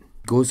it out,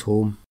 goes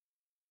home,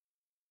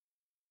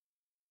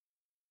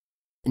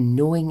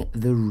 knowing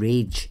the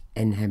rage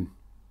in him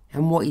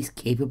and what he's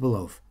capable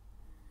of.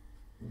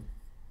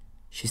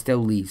 She still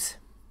leaves.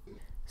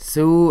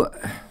 So,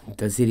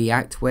 does he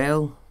react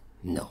well?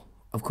 No,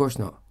 of course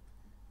not.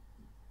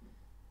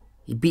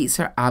 He beats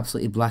her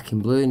absolutely black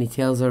and blue and he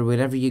tells her,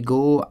 wherever you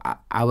go,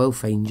 I will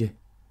find you.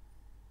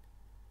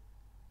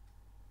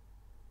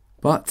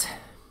 But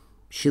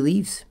she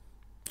leaves.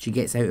 She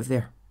gets out of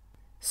there.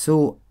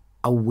 So,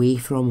 away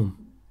from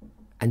him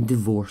and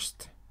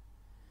divorced,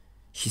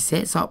 she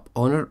sets up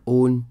on her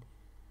own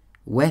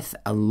with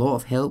a lot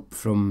of help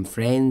from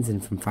friends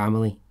and from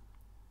family.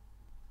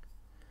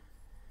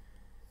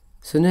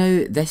 So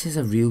now this is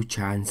a real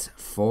chance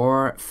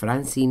for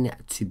Francine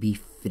to be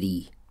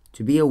free,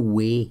 to be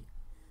away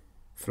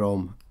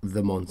from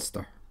the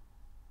monster.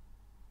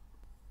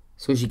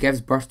 So she gives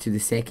birth to the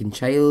second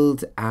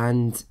child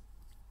and,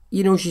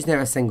 you know, she's now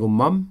a single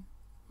mum.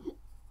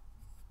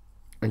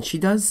 And she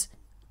does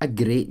a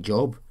great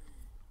job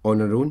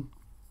on her own.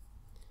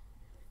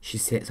 She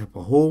sets up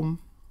a home.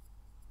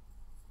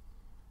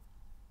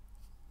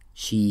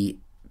 She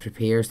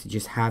prepares to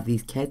just have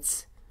these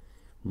kids,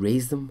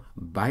 raise them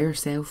by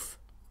herself.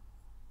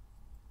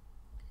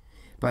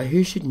 But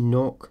who should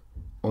knock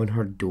on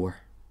her door?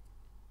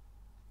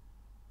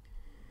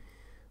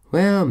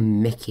 Well,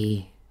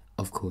 Mickey,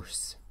 of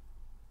course.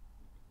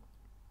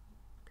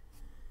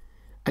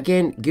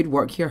 Again, good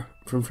work here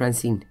from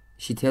Francine.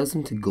 She tells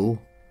him to go.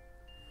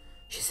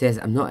 She says,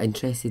 I'm not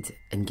interested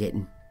in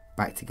getting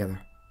back together.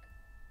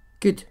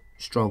 Good,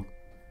 strong.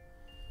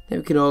 Now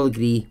we can all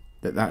agree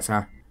that that's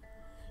a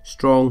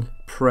strong,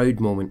 proud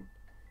moment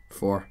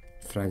for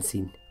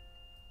Francine.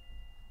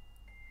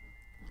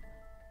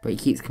 But he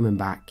keeps coming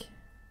back.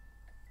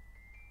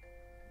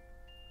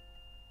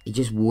 He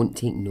just won't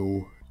take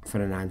no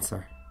for an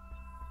answer.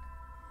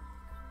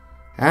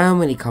 And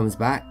when he comes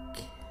back,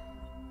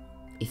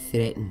 he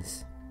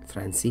threatens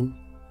Francine.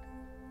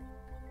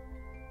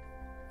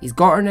 He's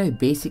got her now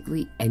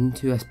basically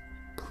into a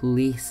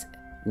place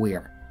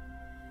where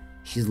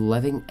she's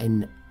living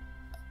in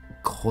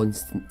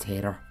constant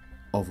terror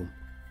of him.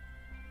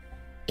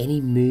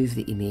 Any move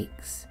that he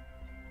makes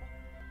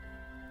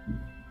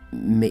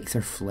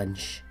her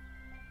flinch,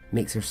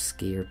 makes her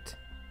scared.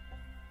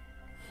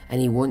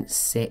 And he wants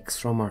sex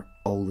from her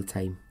all the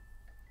time.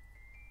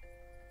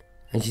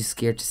 And she's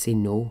scared to say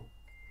no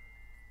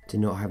to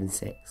not having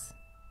sex.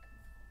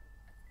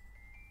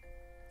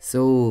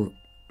 So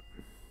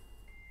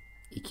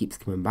he keeps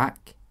coming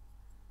back.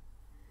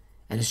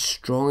 And as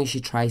strong as she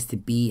tries to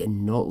be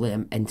and not let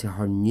him into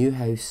her new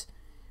house,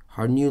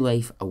 her new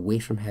life away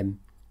from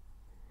him,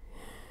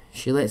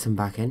 she lets him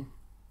back in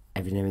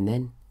every now and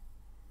then.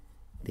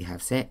 They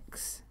have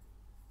sex.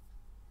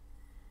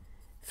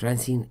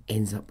 Francine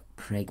ends up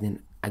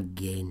pregnant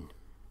again.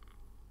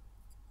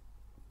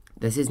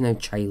 This is now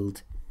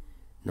child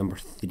number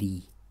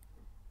 3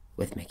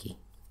 with Mickey.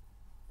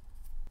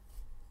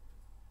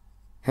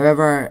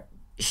 However,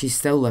 she's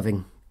still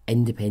living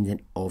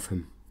independent of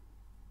him.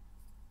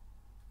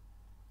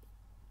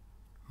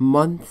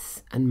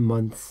 Months and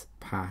months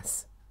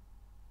pass.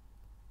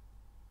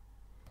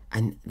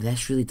 And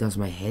this really does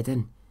my head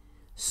in.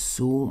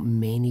 So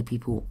many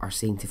people are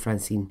saying to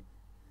Francine,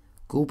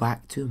 go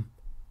back to him.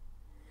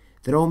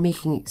 They're all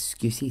making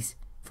excuses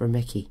for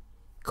Mickey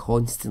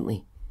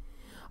constantly.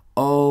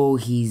 Oh,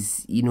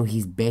 he's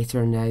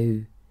better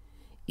now.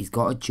 He's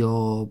got a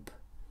job.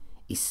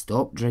 He's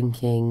stopped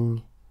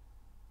drinking.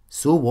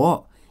 So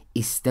what?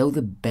 He's still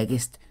the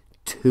biggest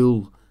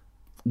tool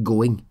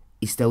going.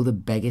 He's still the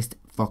biggest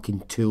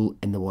fucking tool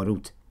in the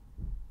world.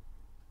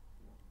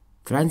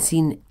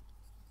 Francine,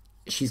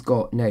 she's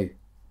got now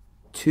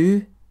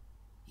 2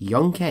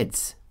 young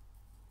kids.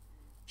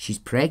 She's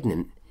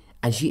pregnant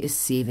and she is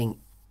saving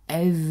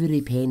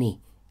every penny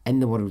in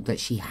the world that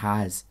she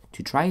has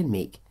to try and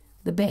make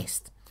the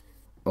best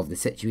of the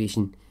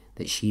situation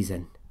that she's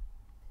in.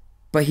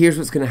 But here's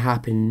what's going to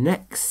happen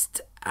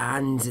next,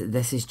 and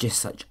this is just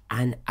such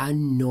an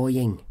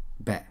annoying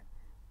bit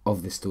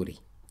of the story.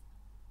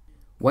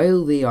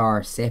 While they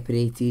are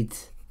separated,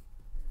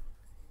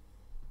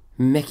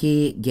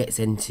 Mickey gets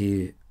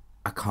into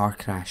a car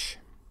crash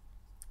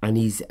and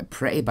he's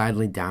pretty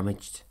badly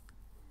damaged.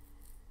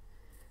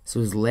 So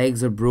his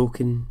legs are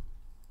broken,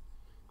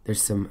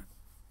 there's some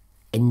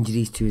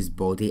injuries to his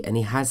body, and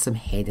he has some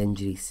head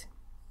injuries.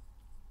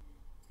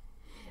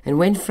 And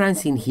when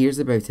Francine hears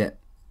about it,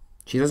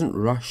 she doesn't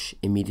rush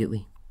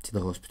immediately to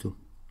the hospital.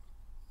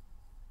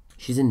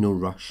 She's in no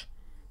rush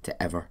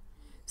to ever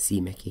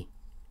see Mickey.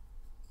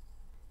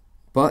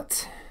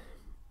 But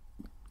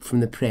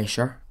from the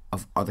pressure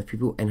of other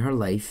people in her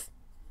life,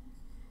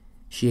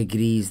 she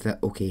agrees that,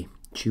 okay,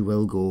 she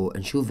will go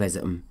and she'll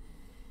visit him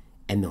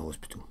in the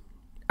hospital.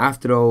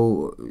 After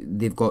all,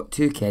 they've got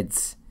 2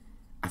 kids,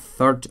 a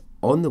third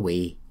on the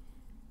way.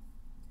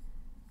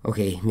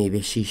 Okay,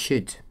 maybe she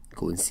should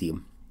go and see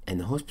him in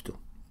the hospital.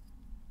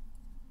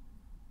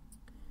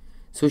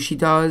 So she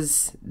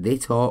does, they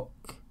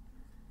talk,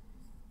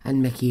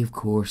 and Mickey, of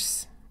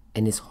course,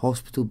 in his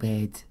hospital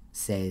bed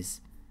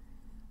says,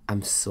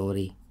 I'm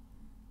sorry.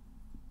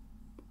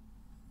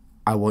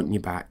 I want you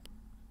back.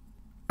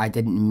 I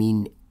didn't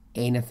mean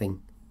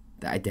anything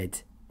that I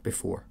did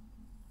before.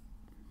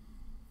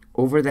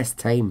 Over this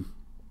time,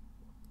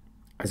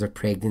 as her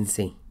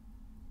pregnancy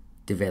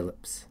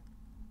develops,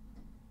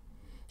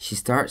 she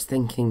starts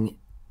thinking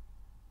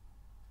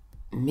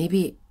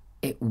maybe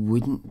it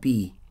wouldn't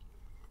be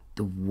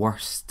the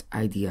worst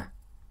idea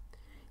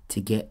to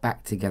get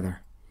back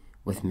together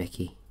with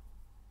Mickey.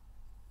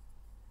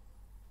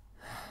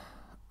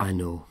 I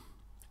know.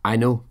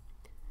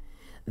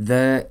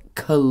 The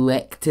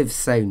collective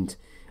sound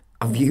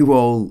of you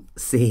all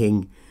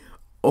saying,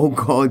 oh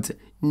God,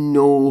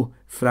 no,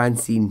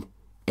 Francine,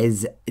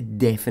 is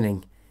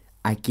deafening.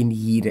 I can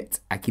hear it.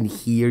 I can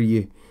hear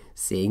you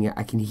saying it.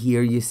 I can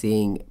hear you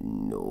saying,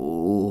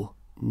 no,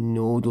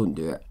 don't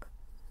do it.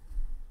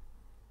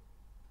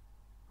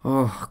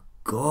 Oh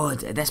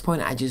God, at this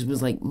point I just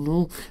was like,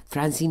 no,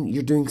 Francine,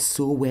 you're doing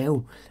so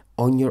well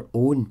on your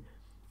own.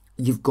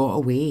 You've got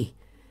away.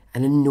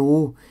 And I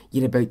know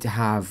you're about to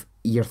have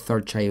your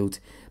 3rd child,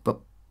 but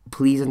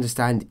please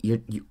understand,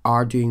 you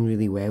are doing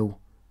really well.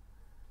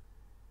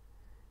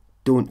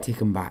 Don't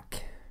take him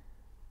back.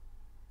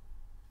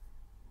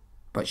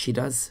 But she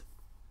does.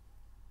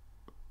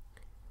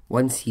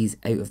 Once he's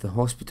out of the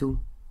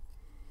hospital,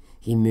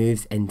 he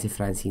moves into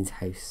Francine's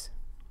house.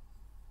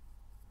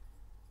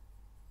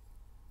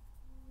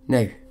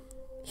 Now,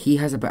 he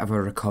has a bit of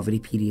a recovery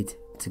period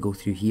to go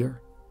through here.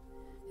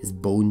 His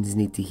bones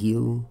need to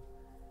heal.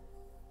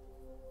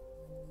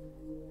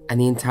 And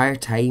the entire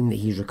time that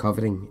he's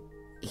recovering,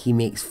 he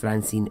makes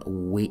Francine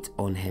wait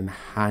on him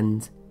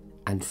hand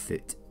and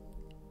foot.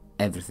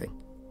 Everything.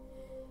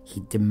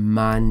 He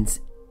demands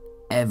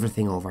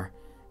everything of her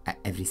at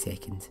every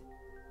second.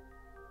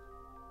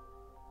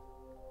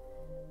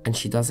 And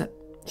she does it.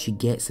 She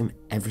gets him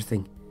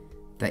everything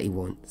that he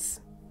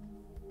wants.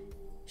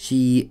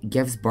 She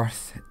gives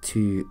birth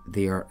to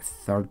their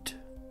third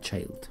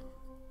child.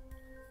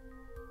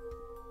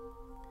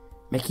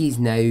 Mickey's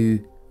now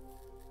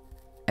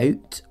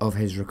out of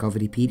his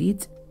recovery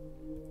period,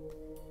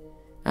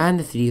 and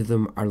the three of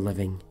them are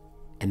living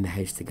in the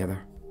house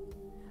together.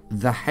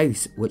 The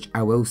house, which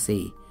I will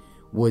say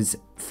was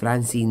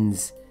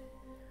Francine's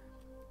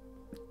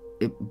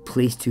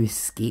place to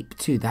escape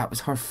to. That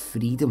was her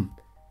freedom.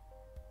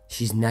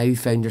 She's now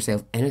found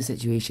herself in a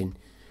situation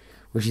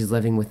where she's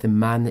living with the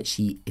man that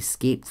she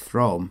escaped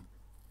from,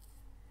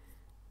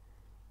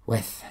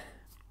 with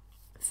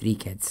 3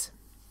 kids.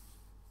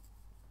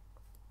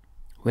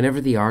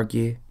 Whenever they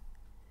argue,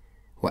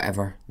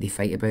 whatever they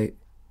fight about,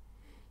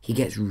 he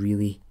gets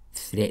really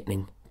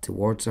threatening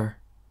towards her.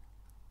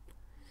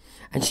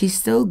 And she's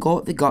still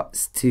got the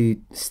guts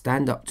to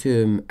stand up to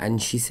him,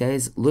 and she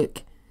says,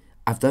 "Look,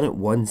 I've done it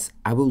once,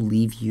 I will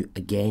leave you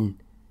again."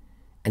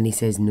 And he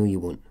says, "No, you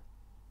won't.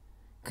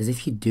 Because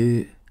if you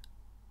do,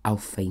 I'll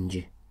find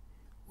you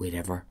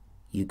wherever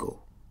you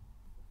go."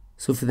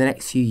 So for the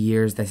next few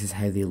years, this is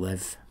how they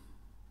live.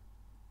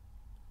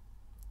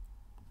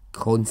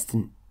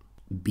 Constant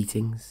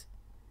beatings.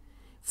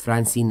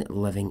 Francine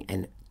living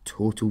in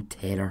total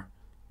terror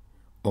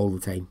all the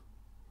time.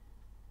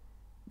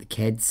 The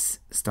kids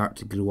start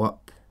to grow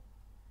up.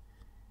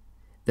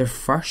 Their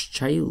first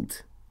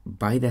child,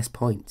 by this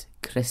point,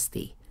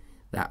 Christy,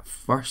 that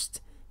first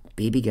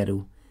baby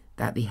girl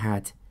that they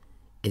had,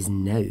 is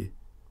now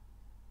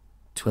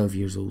 12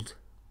 years old.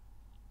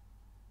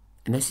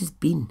 And this has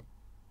been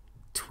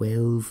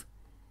 12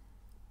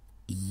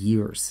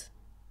 years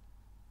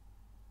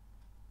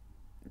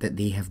that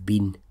they have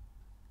been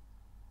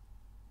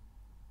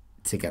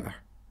together.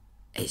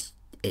 It's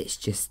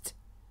just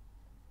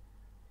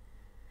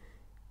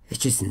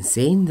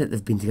insane that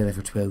they've been together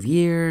for 12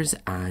 years,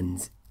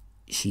 and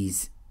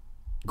she's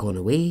gone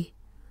away,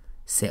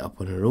 set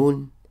up on her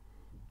own,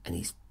 and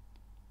he's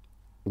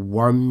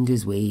wormed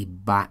his way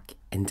back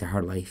into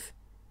her life.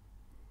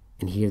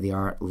 And here they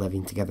are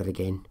living together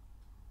again.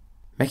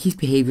 Mickey's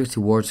behaviour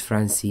towards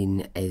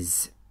Francine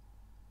is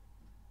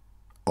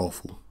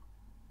awful.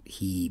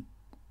 He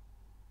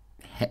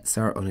hits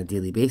her on a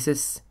daily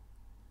basis.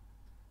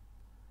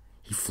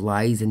 He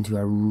flies into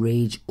a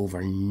rage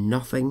over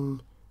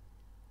nothing.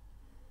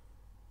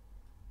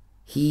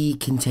 He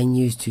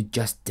continues to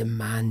just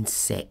demand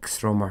sex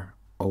from her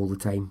all the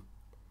time.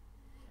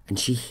 And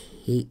she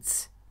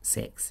hates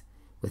sex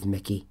with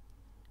Mickey.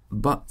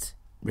 But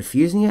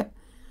refusing it,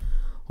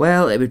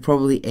 well, it would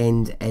probably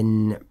end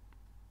in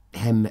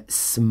him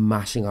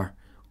smashing her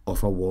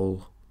off a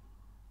wall.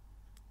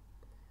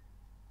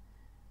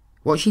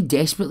 What she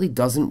desperately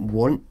doesn't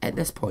want at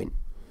this point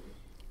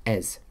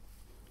is,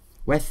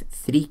 with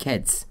 3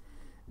 kids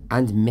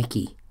and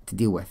Mickey to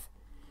deal with,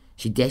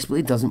 she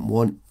desperately doesn't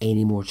want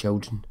any more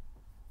children.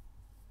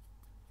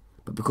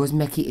 But because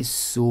Mickey is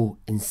so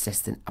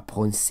insistent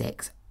upon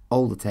sex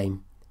all the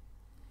time,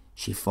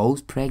 she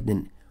falls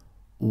pregnant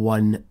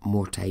one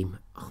more time.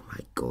 Oh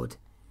my God.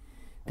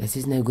 This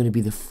is now going to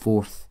be the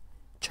 4th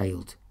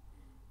child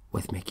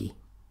with Mickey.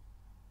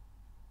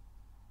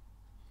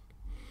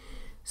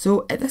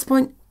 So at this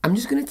point, I'm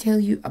just going to tell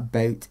you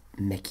about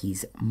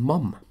Mickey's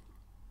mum.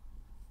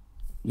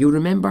 You'll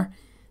remember,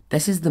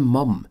 this is the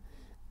mum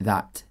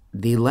that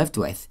they lived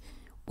with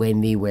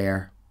when they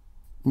were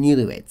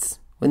newlyweds,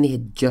 when they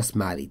had just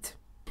married.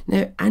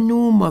 Now, I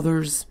know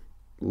mothers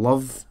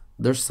love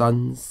their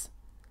sons,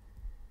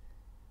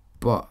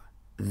 but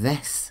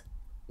this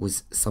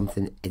was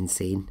something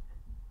insane.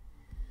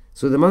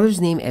 So the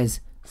mother's name is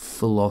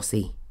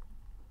Flossie.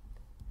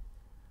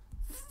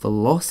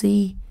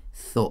 Flossie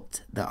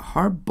thought that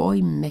her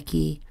boy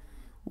Mickey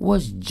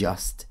was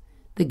just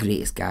the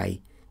greatest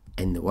guy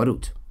in the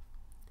world.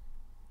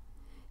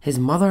 His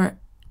mother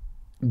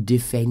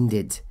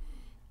defended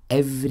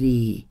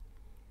every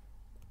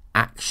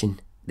action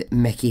that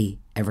Mickey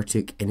ever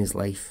took in his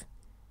life.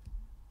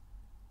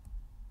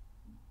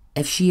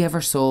 If she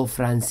ever saw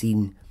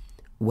Francine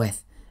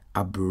with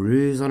a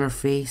bruise on her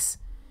face,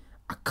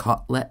 a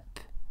cut lip,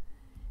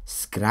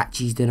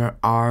 scratches in her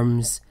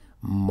arms,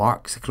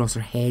 marks across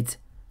her head,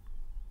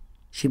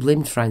 she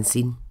blamed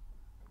Francine.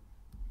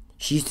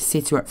 She used to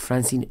say to her,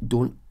 "Francine,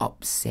 don't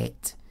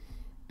upset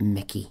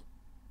Mickey.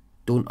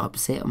 Don't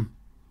upset him.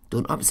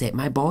 Don't upset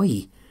my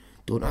boy.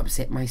 Don't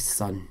upset my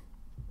son.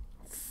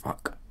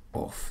 Fuck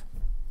off."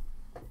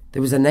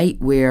 There was a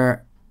night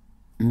where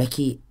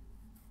Mickey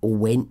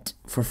went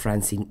for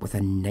Francine with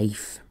a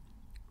knife,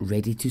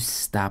 ready to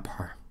stab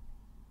her.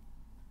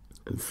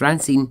 And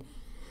Francine,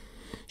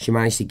 she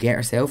managed to get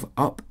herself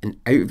up and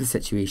out of the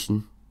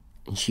situation,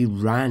 and she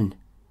ran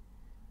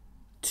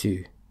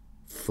to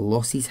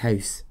Flossie's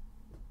house,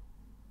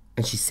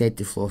 and she said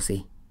to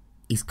Flossie,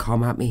 he's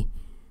come at me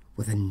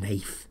with a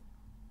knife.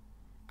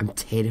 I'm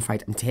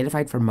terrified. I'm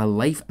terrified for my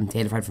life. I'm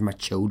terrified for my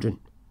children.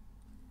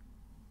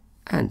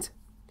 And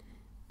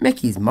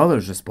Mickey's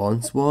mother's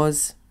response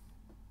was,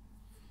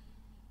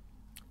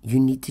 you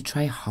need to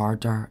try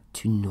harder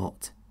to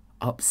not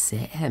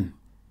upset him.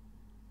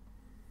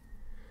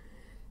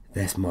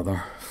 This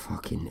mother,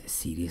 fucking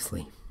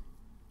seriously.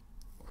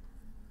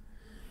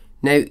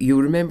 Now,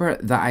 you'll remember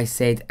that I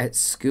said at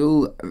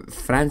school,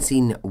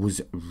 Francine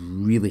was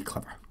really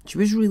clever. She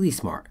was really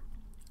smart.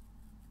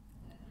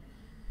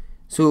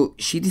 So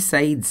she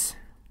decides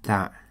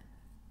that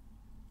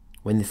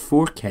when the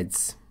 4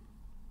 kids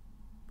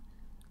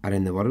are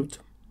in the world,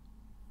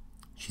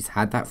 she's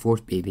had that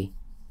 4th baby,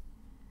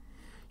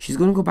 she's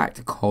going to go back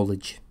to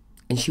college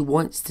and she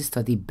wants to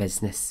study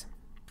business.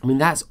 I mean,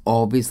 that's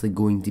obviously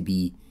going to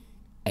be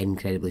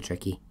incredibly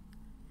tricky.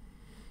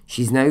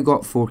 She's now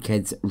got 4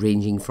 kids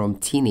ranging from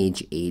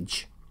teenage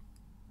age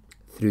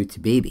through to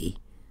baby,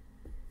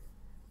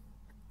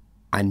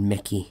 and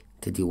Mickey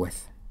to deal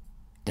with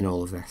in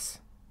all of this.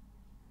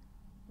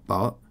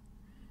 But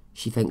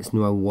she thinks,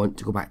 no, I want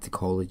to go back to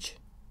college.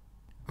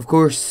 Of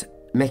course,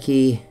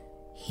 Mickey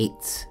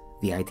hates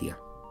the idea.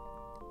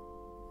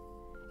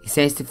 He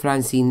says to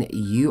Francine,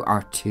 you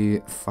are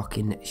too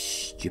fucking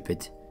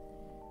stupid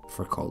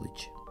for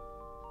college.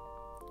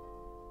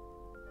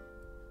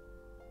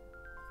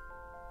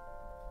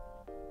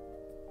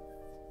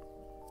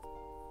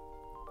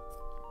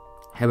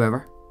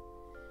 However,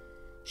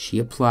 she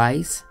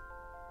applies,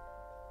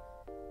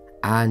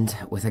 and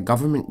with a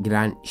government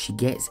grant, she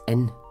gets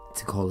into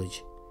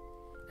college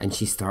and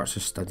she starts her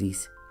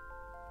studies.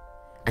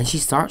 And she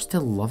starts to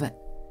love it.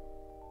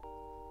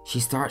 She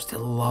starts to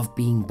love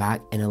being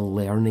back in a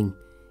learning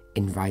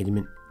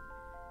environment.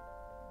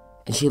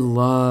 And she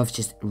loves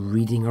just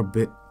reading her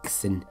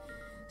books and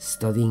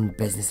studying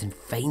business and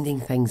finding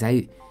things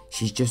out.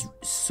 She's just,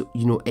 so,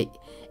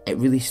 it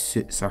really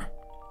suits her.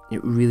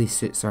 It really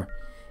suits her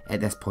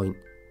at this point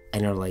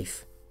in her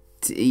life.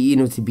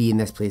 To be in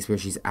this place where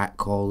she's at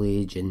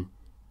college and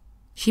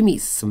she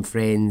meets some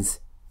friends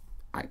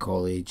at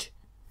college.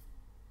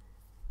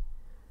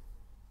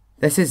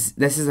 This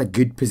is a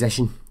good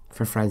position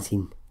for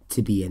Francine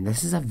to be in.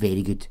 This is a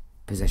very good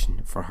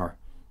position for her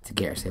to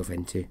get herself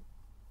into.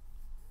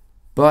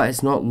 But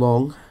it's not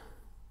long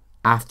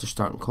after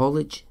starting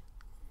college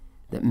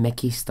that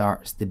Mickey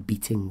starts the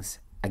beatings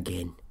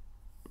again.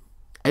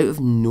 Out of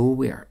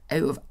nowhere,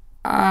 out of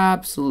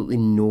absolutely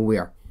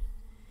nowhere,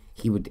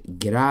 he would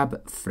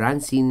grab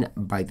Francine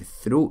by the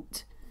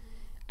throat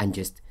and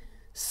just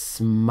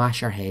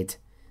smash her head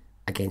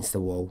against the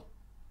wall.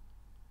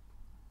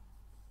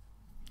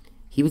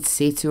 He would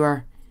say to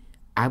her,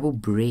 I will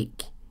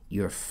break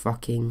your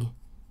fucking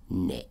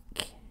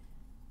neck.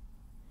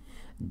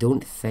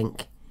 Don't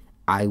think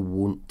I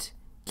won't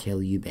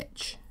kill you,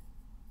 bitch.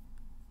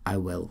 I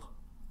will.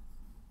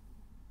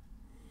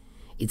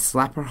 He'd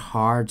slap her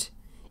hard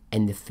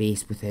in the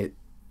face without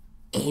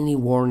any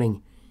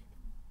warning,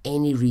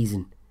 any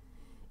reason.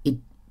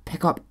 He'd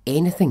pick up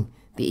anything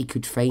that he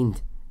could find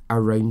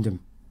around him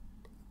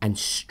and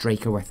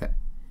strike her with it.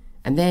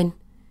 And then,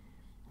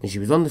 when she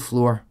was on the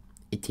floor,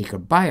 he'd take her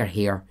by her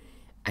hair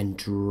and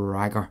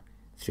drag her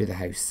through the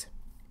house.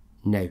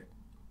 Now,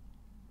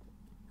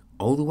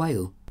 all the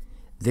while,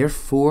 their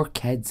 4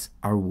 kids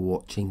are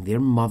watching their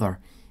mother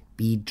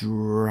be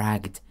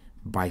dragged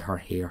by her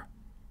hair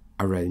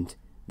around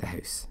the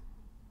house.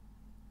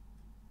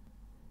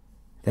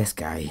 This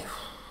guy,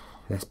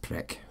 this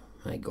prick,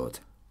 my God.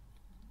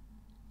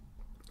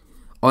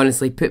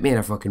 Honestly, put me in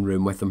a fucking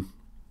room with him.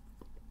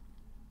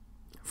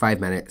 5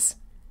 minutes.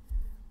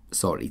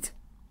 Sorted.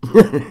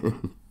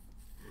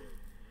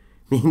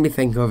 Made me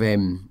think of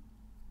I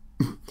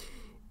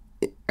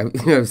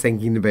was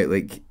thinking about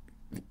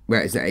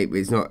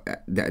it's not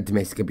a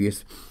domestic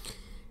abuse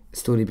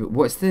story, but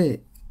what's the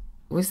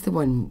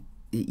one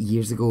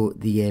years ago?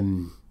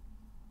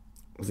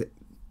 Was it?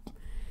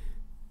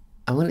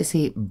 I want to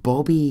say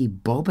Bobby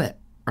Bobbitt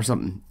or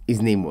something.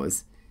 His name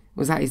was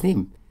that his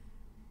name?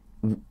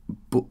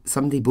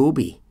 Somebody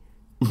Bobby?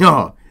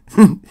 No,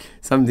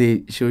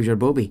 somebody shows your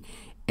Bobby.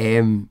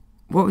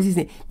 What was his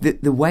name?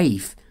 The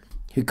wife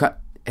who cut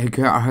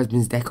her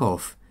husband's dick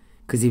off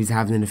because he was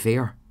having an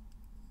affair.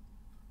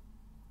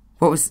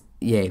 What was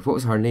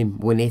her name?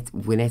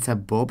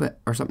 Winetta Bobbitt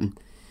or something.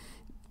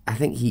 I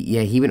think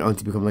he went on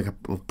to become like a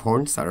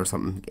porn star or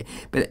something.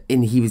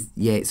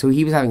 So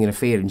he was having an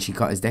affair and she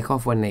cut his dick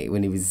off one night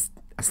when he was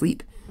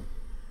asleep.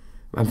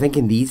 I'm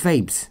thinking these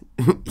vibes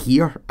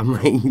here. I'm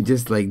like,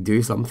 just like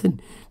do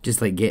something.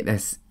 Just like get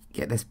this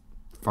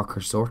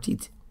fucker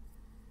sorted.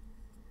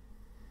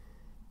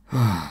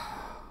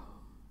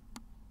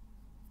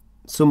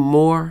 So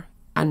more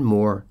and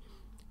more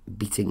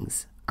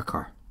beatings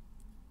occur.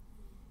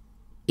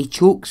 He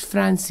chokes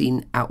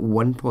Francine at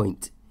one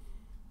point,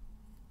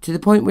 to the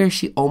point where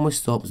she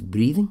almost stops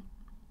breathing.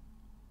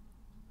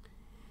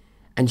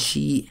 And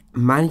she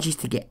manages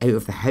to get out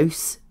of the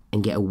house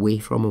and get away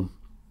from him.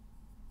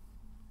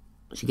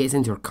 She gets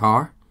into her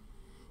car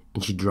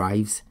and she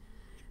drives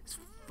as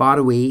far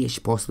away as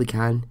she possibly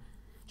can.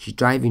 She's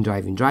driving,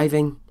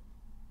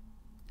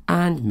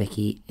 and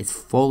Mickey is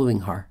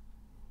following her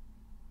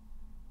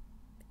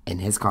in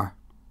his car.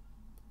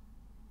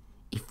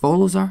 He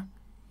follows her,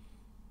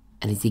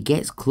 and as he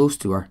gets close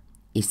to her,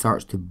 he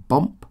starts to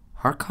bump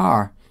her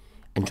car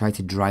and try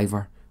to drive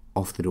her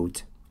off the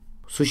road.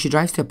 So she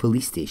drives to a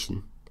police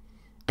station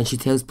and she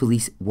tells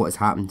police what has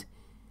happened.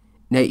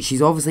 Now,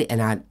 she's obviously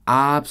in an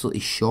absolutely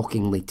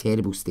shockingly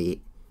terrible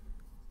state,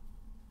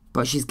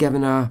 but she's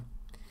given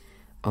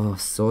oh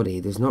sorry,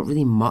 there's not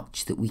really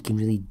much that we can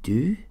really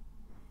do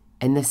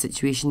in this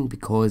situation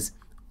because,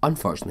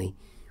 unfortunately,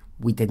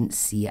 we didn't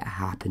see it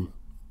happen.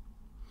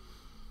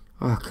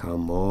 Oh,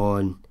 come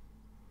on.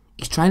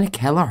 He's trying to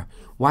kill her.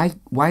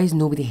 Why is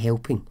nobody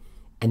helping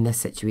in this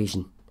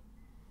situation?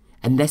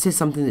 And this is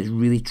something that's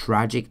really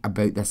tragic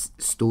about this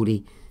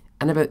story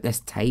and about this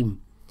time,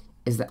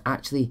 is that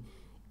actually,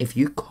 if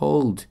you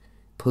called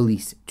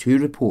police to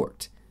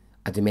report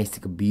a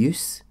domestic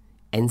abuse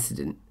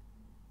incident,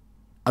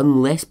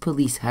 unless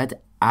police had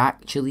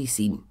actually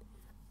seen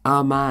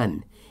a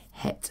man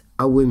hit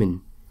a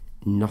woman,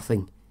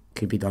 nothing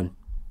could be done.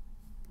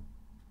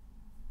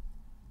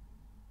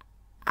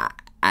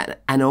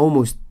 And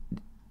almost,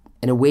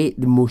 in a way,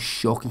 the most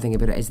shocking thing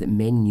about it is that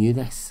men knew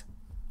this.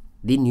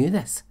 They knew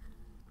this.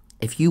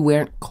 If you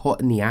weren't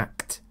caught in the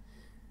act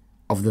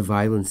of the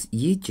violence,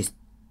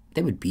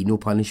 there would be no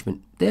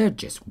punishment. There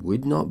just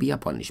would not be a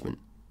punishment.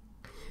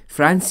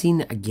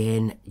 Francine,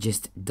 again, she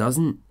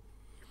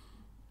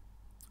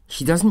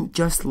doesn't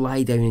just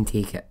lie down and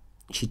take it.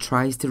 She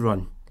tries to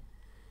run.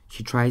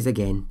 She tries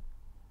again.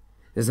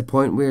 There's a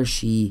point where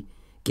she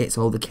gets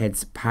all the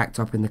kids packed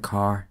up in the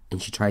car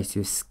and she tries to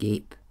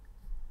escape.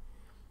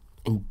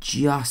 And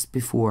just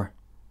before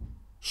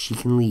she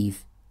can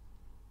leave,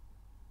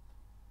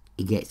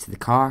 he gets to the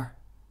car,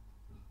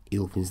 he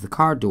opens the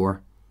car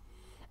door,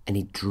 and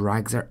he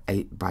drags her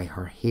out by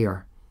her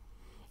hair.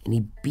 And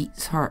he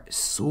beats her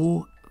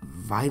so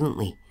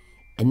violently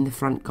in the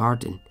front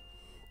garden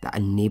that a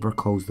neighbour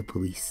calls the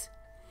police.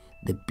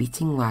 The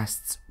beating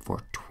lasts for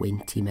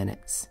 20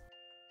 minutes.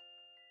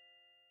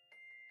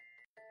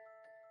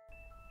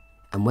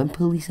 And when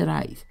police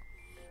arrive,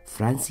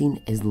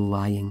 Francine is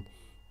lying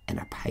in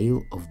a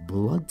pile of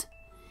blood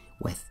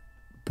with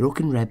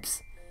broken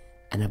ribs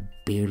and a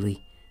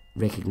barely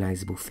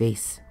recognisable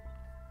face.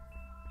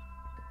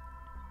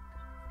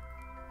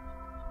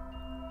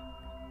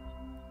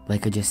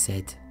 Like I just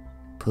said,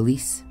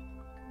 police,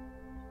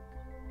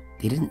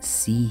 they didn't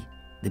see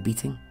the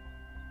beating.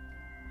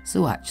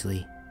 So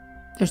actually,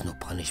 there's no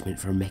punishment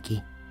for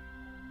Mickey.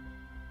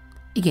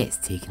 He gets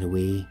taken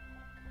away.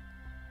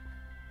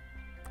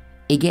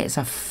 He gets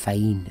a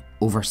fine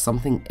over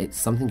something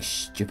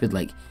stupid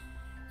like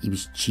he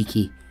was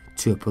cheeky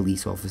to a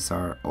police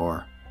officer,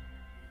 or,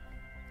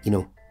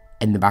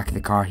 in the back of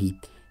the car he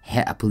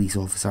hit a police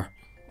officer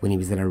when he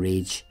was in a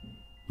rage.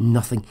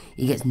 Nothing.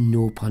 He gets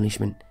no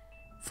punishment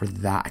for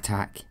that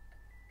attack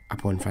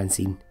upon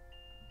Francine.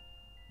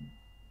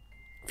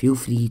 Feel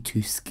free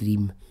to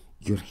scream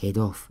your head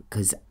off,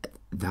 because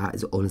that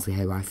is honestly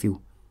how I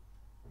feel.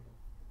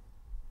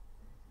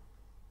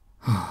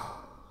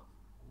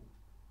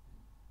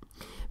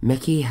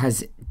 Mickey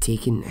has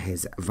taken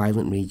his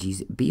violent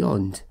rages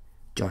beyond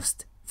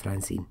just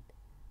Francine.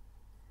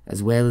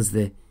 As well as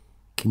the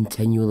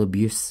continual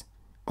abuse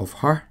of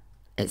her,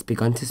 it's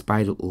begun to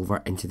spiral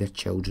over into their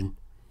children,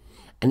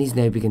 and he's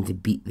now begun to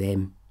beat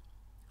them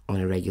on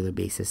a regular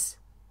basis.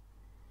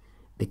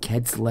 The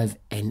kids live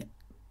in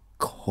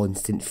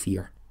constant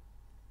fear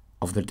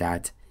of their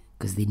dad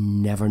because they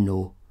never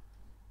know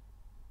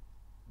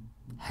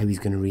how he's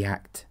going to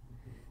react.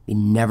 They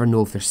never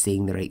know if they're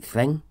saying the right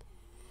thing,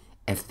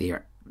 if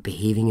they're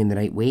behaving in the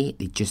right way.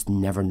 They just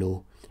never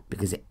know,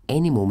 because at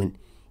any moment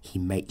he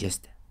might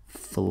just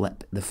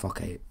flip the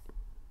fuck out.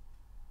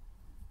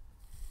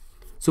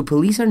 So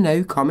police are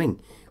now coming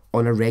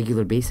on a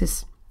regular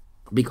basis,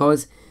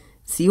 because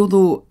see,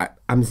 although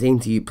I'm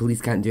saying to you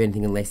police can't do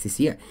anything unless they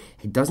see it,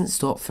 it doesn't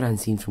stop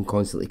Francine from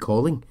constantly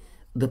calling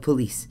the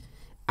police.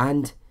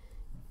 And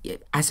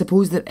I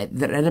suppose that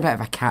they're in a bit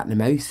of a cat and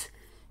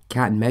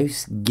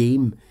mouse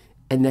game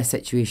in this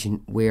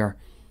situation, where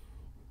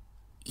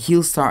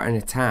he'll start an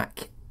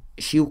attack,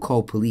 she'll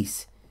call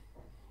police.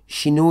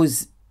 She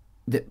knows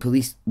that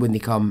police, when they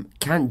come,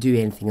 can't do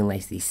anything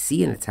unless they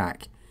see an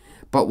attack.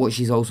 But what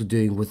she's also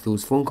doing with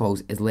those phone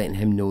calls is letting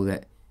him know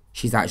that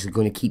she's actually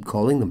going to keep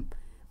calling them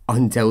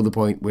until the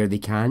point where they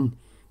can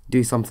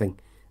do something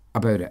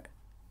about it.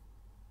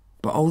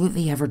 But all that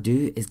they ever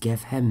do is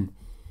give him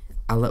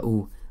a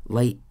little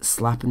light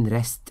slap in the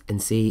wrist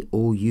and say,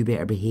 "Oh, you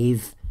better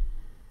behave.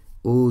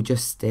 Oh,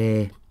 just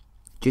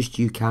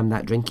you calm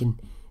that drinking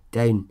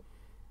down."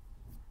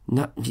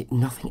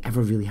 Nothing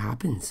ever really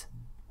happens.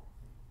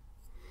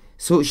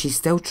 So she's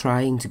still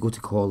trying to go to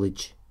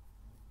college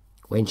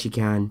when she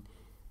can.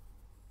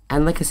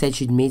 And like I said,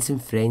 she'd made some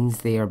friends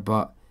there,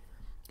 but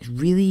it's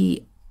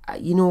really,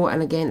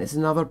 and again, it's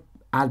another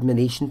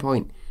admiration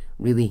point,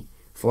 really,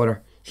 for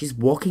her. She's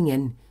walking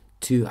in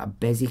to a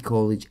busy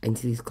college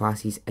into these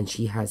classes, and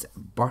she has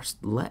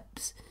burst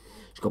lips.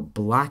 She's got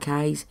black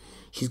eyes.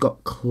 She's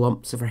got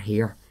clumps of her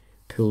hair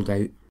pulled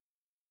out.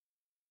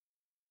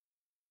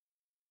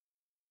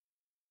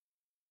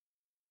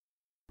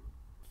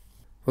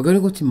 We're going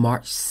to go to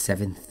March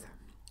 7th,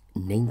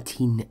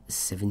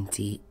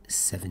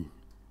 1977.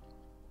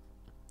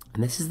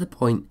 And this is the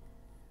point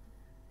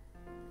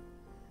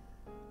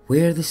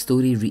where the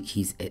story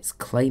reaches its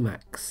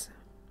climax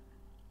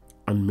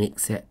and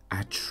makes it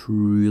a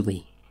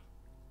truly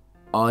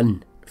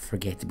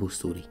unforgettable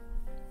story.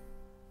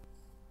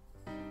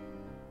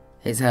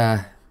 It's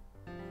a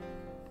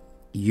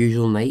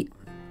usual night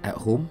at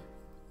home.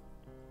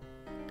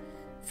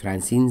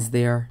 Francine's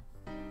there,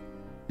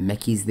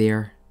 Mickey's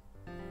there,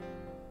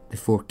 the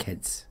 4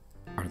 kids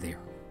are there.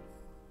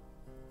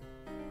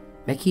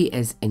 Mickey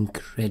is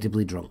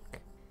incredibly drunk,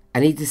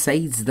 and he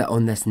decides that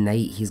on this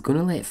night he's going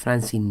to let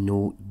Francine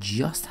know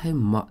just how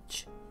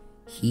much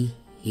he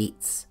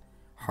hates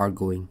her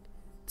going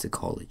to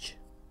college.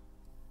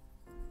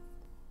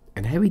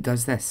 And how he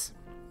does this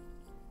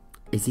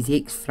is he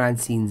takes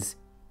Francine's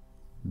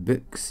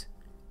books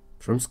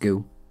from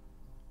school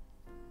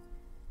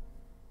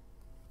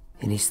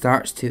and he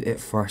starts to, at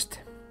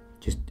first,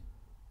 just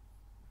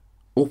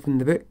open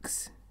the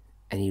books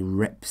and he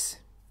rips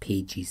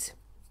pages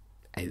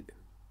out,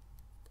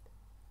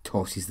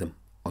 tosses them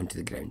onto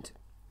the ground.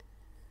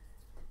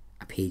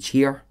 A page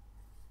here,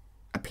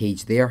 a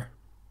page there,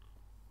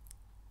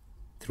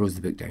 throws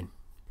the book down.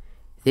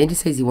 Then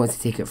decides he wants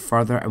to take it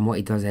further, and what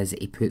he does is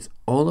he puts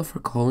all of her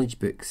college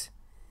books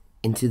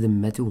into the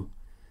middle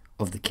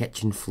of the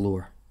kitchen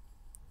floor.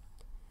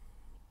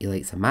 He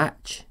lights a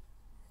match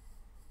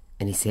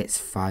and he sets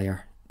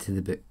fire to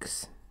the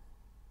books.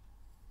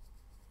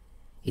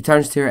 He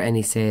turns to her and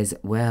he says,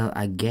 "Well,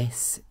 I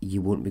guess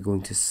you won't be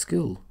going to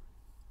school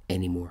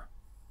anymore."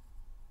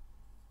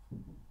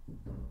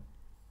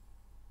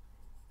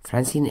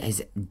 Francine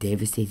is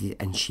devastated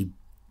and she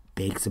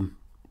begs him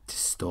to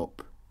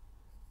stop.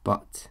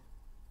 But,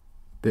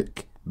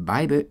 book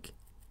by book,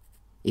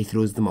 he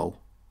throws them all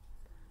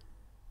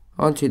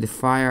onto the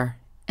fire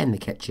in the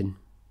kitchen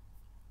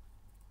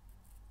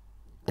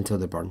until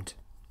they're burned.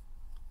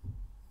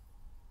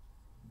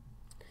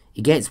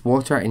 He gets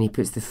water and he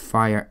puts the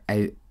fire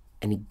out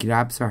and he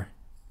grabs her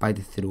by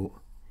the throat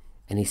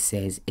and he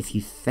says, "If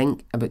you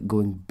think about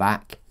going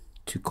back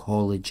to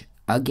college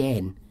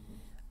again,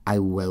 I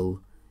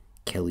will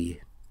kill you."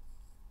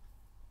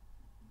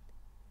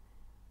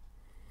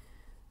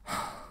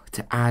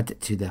 To add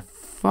to the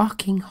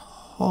fucking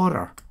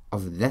horror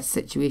of this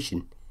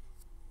situation,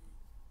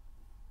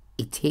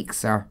 he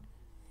takes her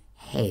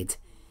head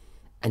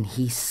and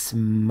he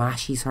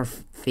smashes her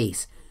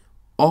face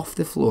off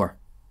the floor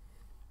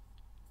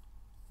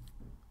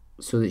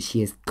so that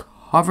she is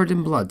covered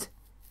in blood.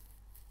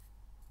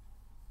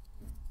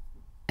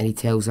 And he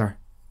tells her,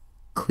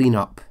 "Clean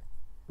up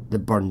the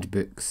burned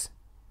books.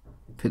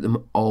 Put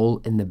them all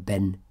in the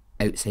bin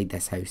outside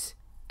this house.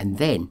 And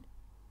then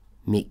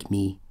make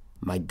me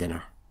my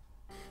dinner."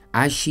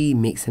 As she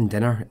makes him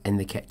dinner in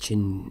the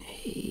kitchen,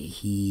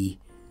 he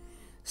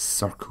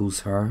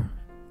circles her.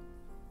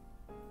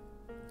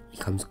 He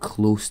comes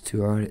close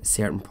to her at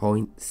certain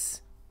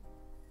points.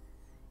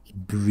 He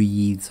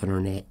breathes on her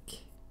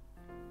neck.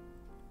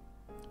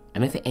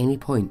 And if at any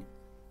point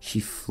she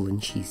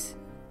flinches,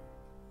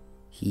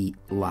 he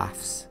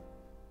laughs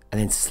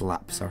and then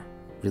slaps her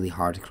really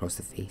hard across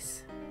the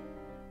face.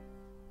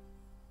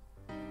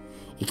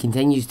 He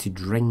continues to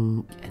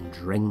drink,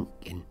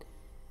 and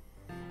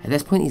at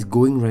this point he's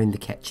going round the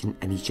kitchen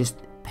and he's just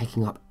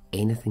picking up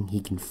anything he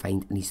can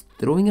find and he's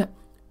throwing it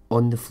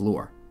on the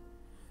floor.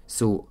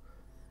 So,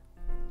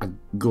 a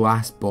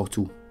glass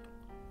bottle,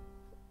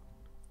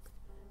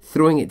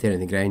 throwing it down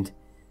on the ground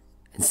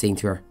and saying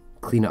to her,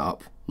 "Clean it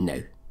up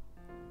now."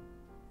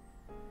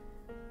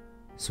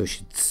 So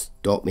she'd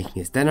stop making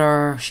his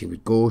dinner, she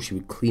would go, she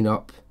would clean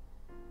up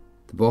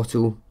the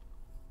bottle.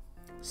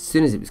 As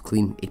soon as it was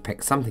clean, he'd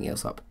pick something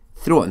else up,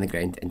 throw it on the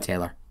ground and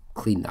tell her,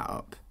 "Clean that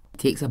up." He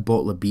takes a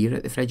bottle of beer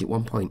out the fridge at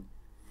one point,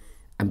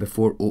 and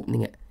before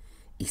opening it,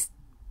 he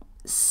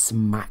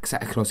smacks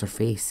it across her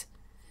face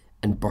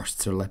and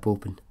bursts her lip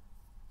open.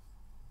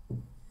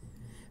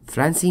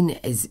 Francine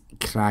is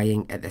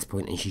crying at this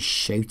point and she's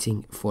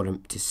shouting for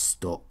him to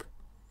stop.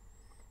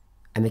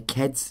 And the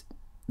kids,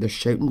 they're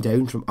shouting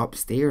down from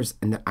upstairs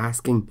and they're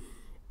asking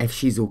if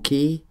she's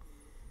okay.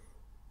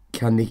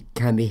 Can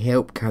they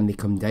help? Can they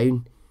come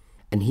down?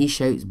 And he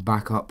shouts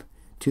back up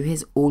to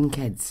his own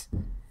kids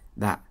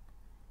that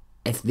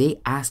if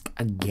they ask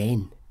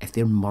again if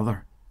their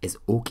mother is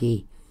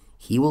okay,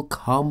 he will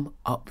come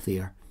up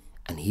there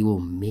and he will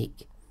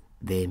make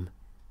them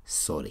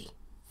sorry.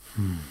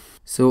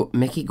 So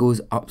Mickey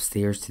goes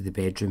upstairs to the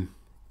bedroom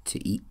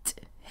to eat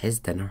his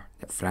dinner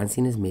that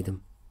Francine has made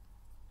him.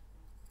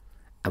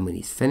 And when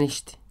he's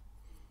finished,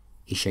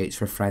 he shouts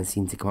for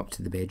Francine to come up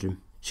to the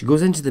bedroom. She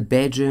goes into the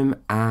bedroom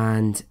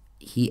and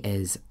he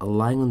is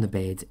lying on the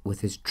bed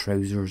with his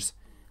trousers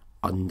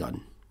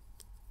undone.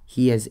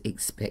 He is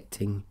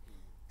expecting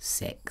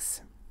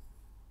sex.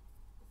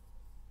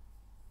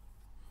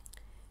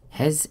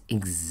 His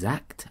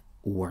exact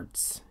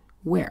words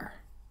were,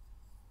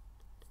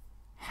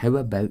 "How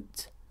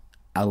about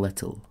a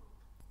little?"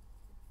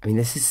 I mean,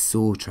 this is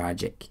so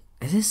tragic.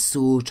 This is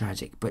so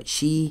tragic, but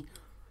she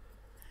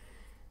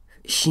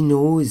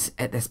knows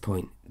at this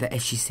point that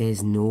if she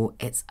says no,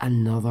 it's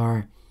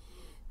another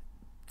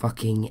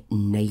fucking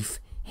knife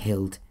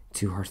held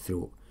to her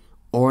throat,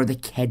 or the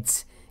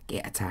kids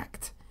get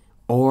attacked,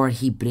 or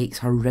he breaks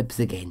her ribs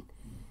again.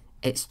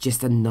 It's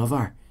just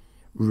another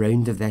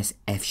round of this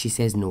if she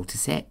says no to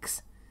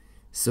sex.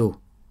 So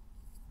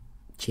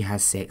she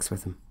has sex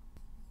with him.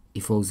 He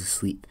falls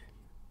asleep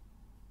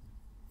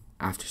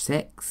after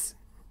sex,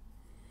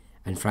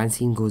 and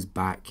Francine goes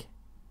back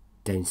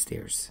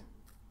downstairs.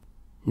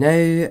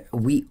 Now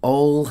we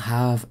all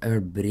have our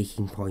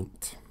breaking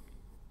point.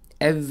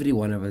 Every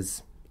one of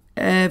us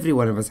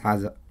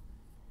has it.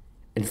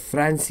 And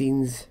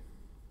Francine's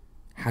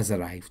has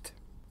arrived.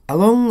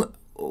 Along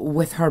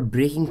with her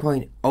breaking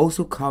point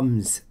also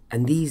comes,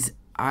 and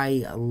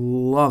I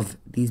love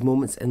these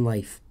moments in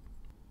life,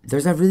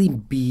 there's a really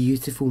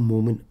beautiful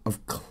moment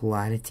of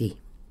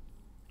clarity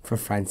for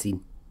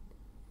Francine.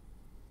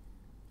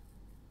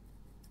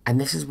 And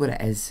this is what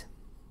it is.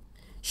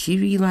 She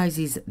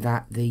realises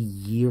that the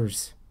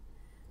years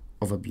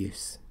of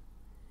abuse,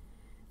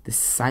 the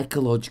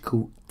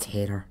psychological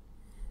terror,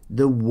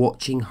 the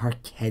watching her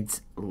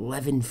kids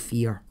live in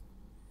fear,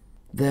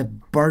 the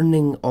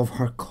burning of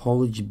her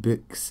college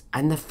books,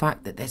 and the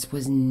fact that this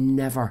was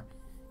never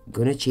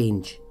going to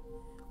change,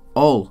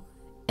 all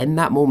in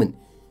that moment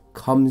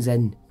comes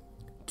in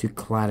to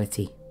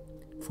clarity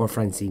for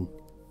Francine.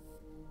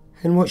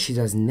 And what she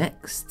does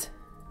next,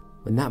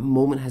 when that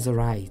moment has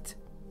arrived,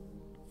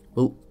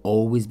 will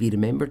always be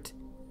remembered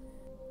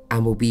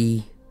and will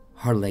be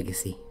her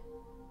legacy.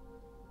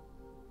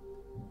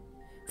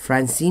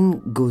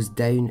 Francine goes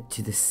down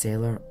to the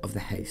cellar of the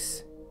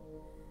house.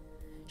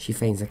 She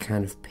finds a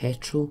can of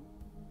petrol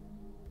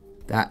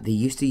that they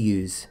used to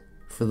use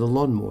for the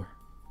lawnmower.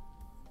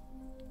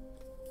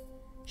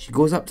 She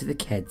goes up to the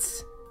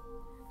kids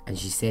and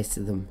she says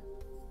to them,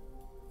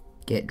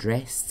 "Get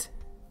dressed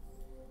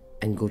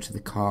and go to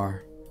the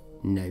car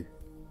now."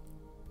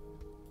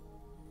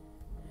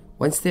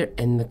 Once they're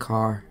in the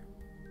car,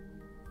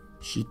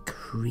 she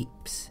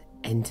creeps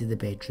into the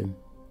bedroom.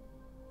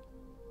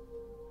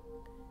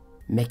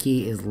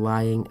 Mickey is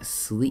lying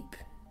asleep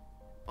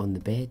on the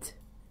bed,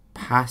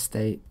 passed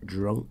out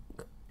drunk,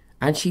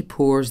 and she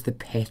pours the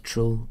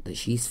petrol that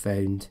she's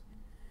found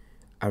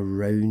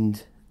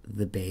around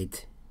the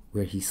bed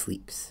where he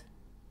sleeps.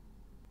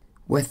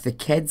 With the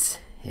kids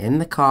in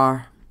the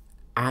car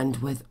and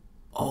with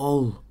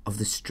all of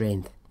the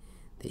strength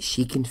that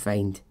she can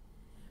find,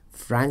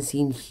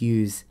 Francine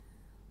Hughes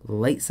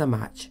lights a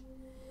match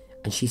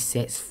and she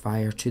sets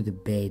fire to the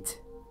bed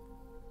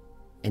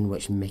in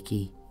which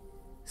Mickey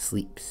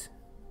sleeps.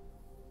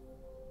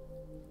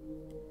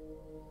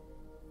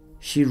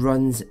 She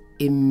runs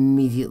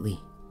immediately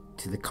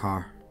to the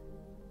car.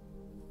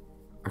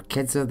 Her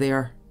kids are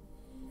there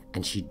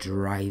and she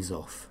drives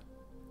off.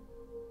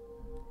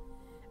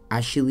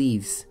 As she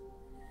leaves,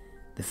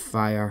 the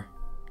fire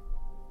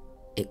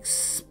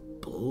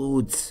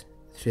explodes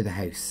through the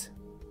house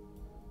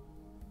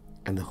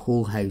and the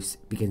whole house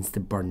begins to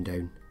burn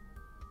down.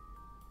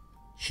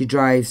 She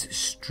drives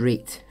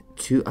straight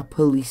to a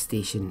police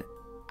station,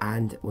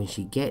 and when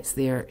she gets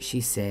there, she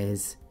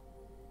says,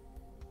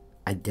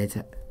 "I did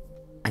it.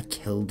 I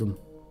killed him.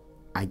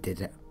 I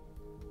did it."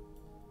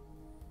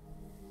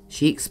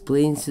 She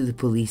explains to the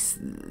police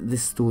the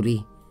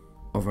story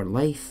of her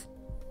life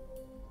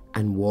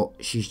and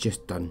what she's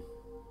just done.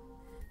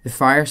 The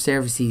fire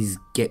services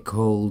get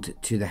called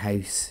to the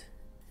house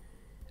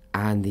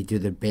and they do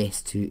their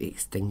best to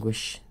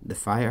extinguish the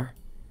fire.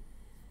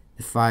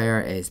 The fire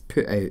is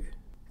put out,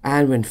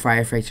 and when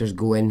firefighters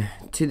go in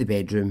to the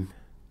bedroom,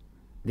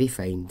 they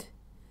find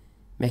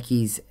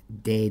Mickey's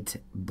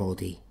dead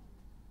body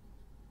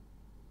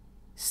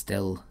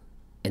still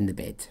in the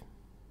bed.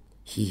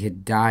 He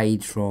had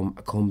died from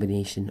a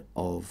combination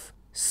of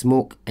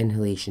smoke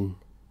inhalation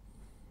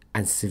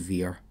and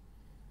severe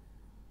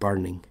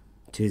burning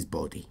to his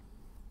body.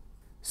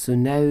 So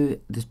now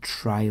the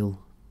trial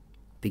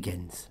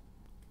begins.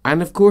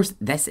 And of course,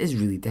 this is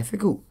really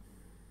difficult.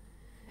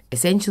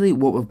 Essentially,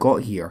 what we've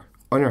got here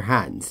on our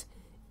hands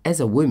is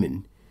a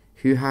woman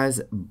who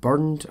has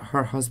burned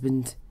her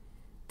husband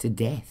to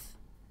death.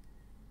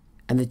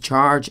 And the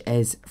charge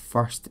is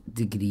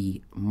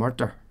first-degree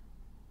murder.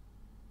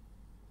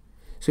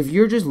 So if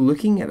you're just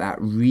looking at that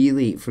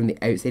really from the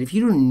outside, if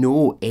you don't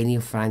know any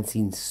of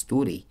Francine's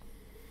story,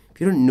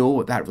 if you don't know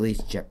what that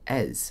relationship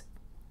is,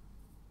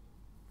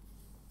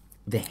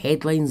 the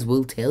headlines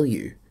will tell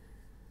you,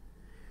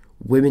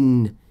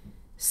 woman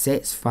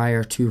sets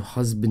fire to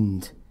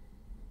husband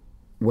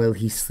while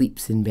he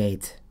sleeps in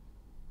bed.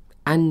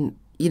 And,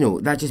 you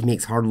know, that just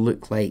makes her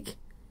look like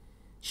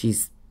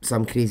she's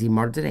some crazy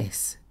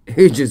murderess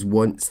who just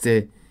wants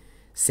to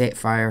set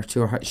fire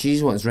to her. She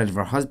just wants rid of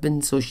her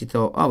husband, so she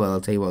thought, oh well,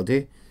 I'll tell you what I'll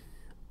do.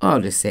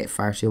 I'll just set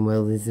fire to him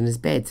while he's in his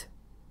bed.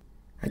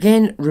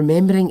 Again,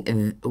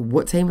 remembering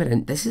what time we're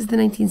in, this is the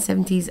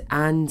 1970s,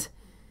 and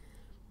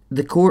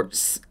the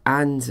courts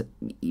and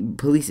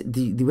police,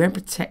 they weren't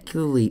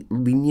particularly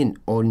lenient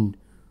on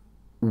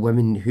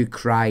women who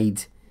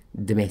cried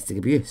domestic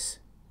abuse.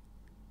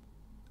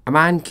 A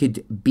man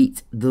could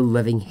beat the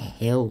living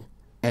hell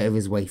out of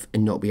his wife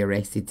and not be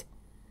arrested.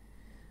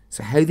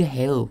 So how the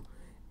hell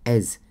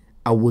is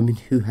a woman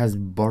who has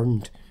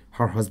burned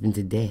her husband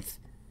to death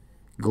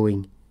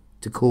going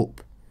to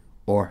cope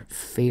or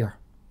fare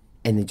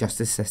in the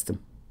justice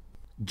system?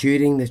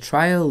 During the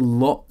trial,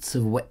 lots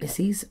of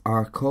witnesses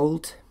are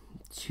called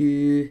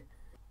to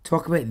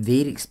talk about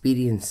their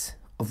experience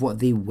of what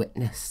they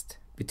witnessed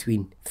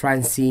between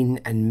Francine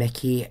and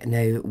Mickey.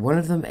 Now, one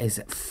of them is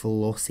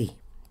Flossie,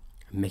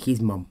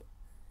 Mickey's mum.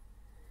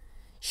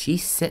 She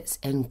sits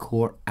in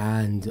court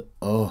and,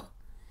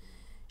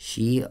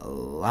 she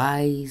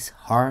lies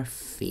her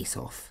face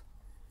off.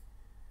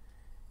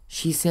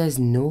 She says,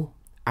 no,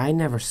 I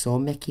never saw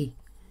Mickey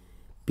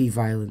be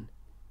violent.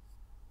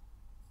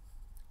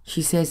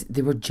 She says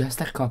they were just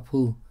a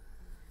couple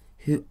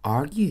who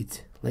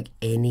argued like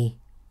any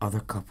other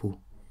couple.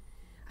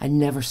 I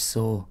never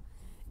saw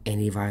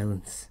any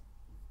violence.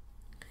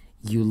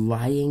 You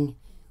lying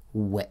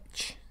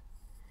witch.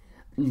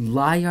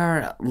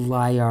 Liar,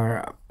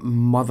 liar,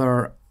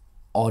 mother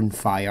on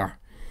fire.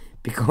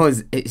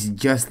 Because it's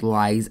just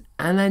lies.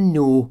 And I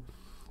know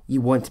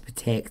you want to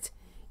protect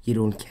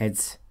your own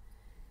kids.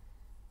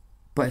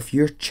 But if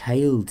your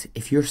child,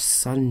 if your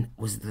son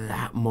was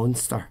that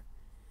monster,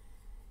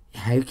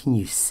 how can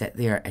you sit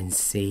there and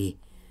say,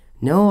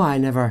 no, I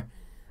never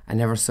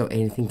saw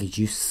anything, because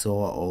you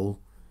saw it all.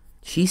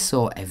 She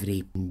saw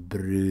every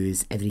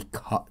bruise, every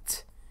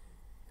cut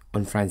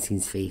on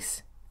Francine's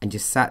face, and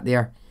just sat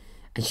there,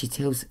 and she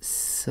tells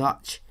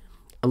such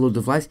a load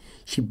of lies.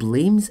 She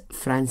blames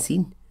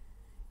Francine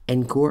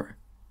in court,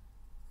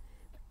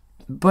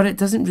 but it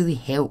doesn't really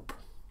help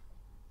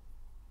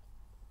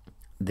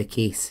the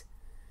case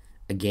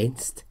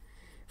against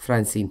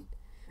Francine.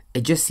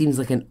 It just seems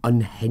like an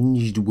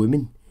unhinged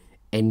woman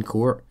in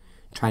court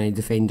trying to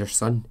defend her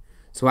son.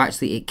 So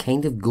actually it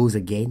kind of goes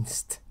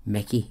against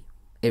Mickey.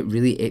 You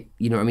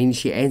know what I mean?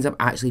 She ends up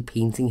actually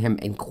painting him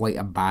in quite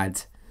a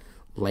bad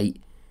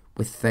light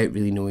without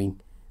really knowing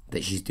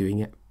that she's doing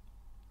it.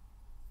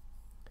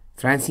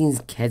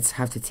 Francine's kids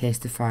have to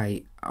testify.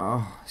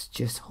 Oh, it's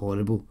just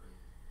horrible.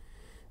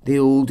 The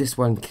oldest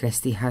one,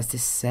 Christy, has to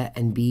sit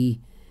and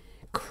be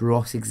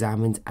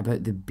cross-examined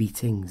about the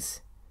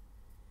beatings.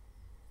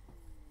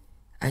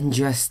 And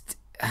just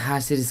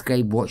has to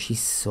describe what she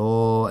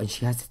saw, and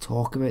she has to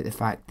talk about the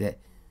fact that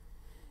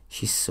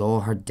she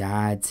saw her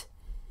dad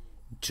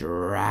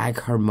drag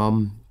her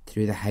mum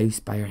through the house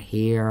by her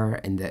hair,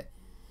 and that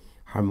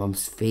her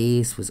mum's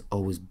face was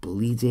always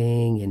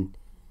bleeding, and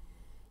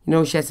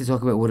she has to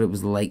talk about what it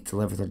was like to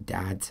live with her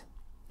dad,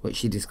 what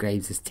she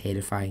describes as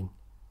terrifying.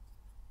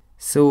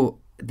 So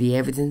the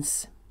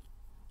evidence,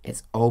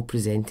 it's all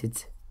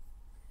presented,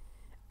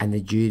 and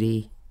the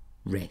jury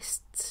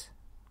rests.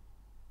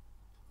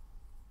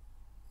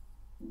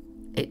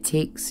 It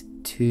takes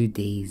 2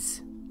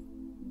 days,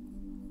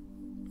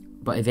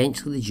 but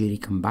eventually the jury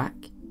come back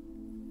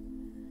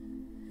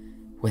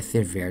with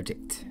their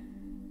verdict,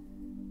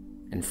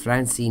 and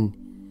Francine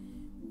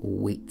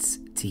waits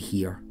to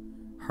hear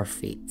her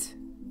fate.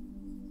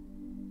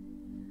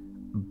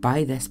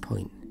 By this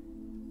point,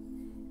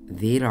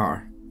 there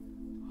are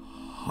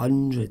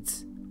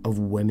hundreds of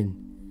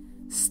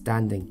women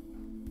standing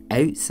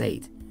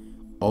outside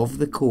of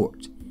the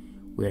court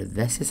where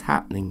this is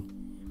happening,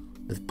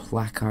 with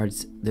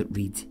placards that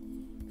read,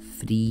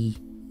 "Free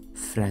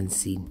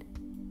Francine.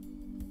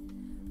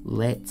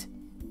 Let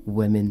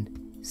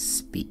women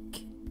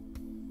speak."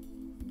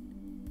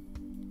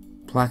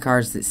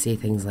 Placards that say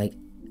things like,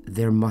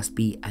 there must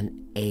be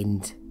an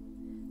end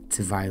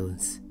to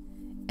violence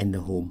in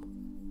the home.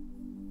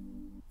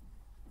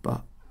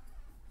 But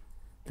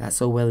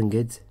that's all well and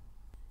good.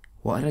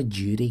 What are a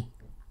jury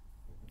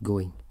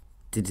going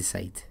to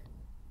decide?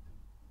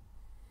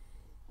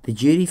 The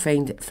jury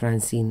found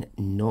Francine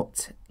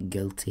not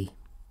guilty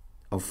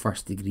of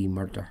first-degree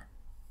murder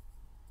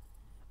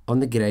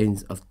on the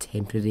grounds of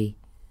temporary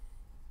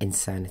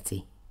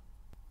insanity.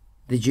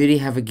 The jury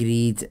have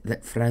agreed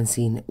that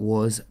Francine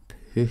was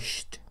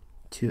pushed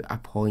to a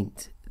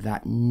point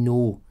that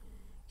no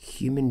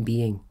human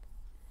being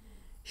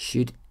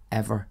should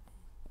ever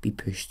be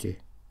pushed to,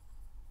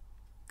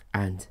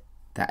 and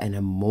that in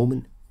a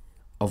moment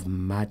of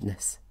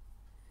madness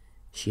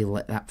she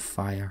lit that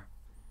fire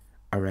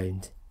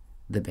around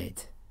the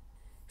bed.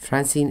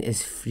 Francine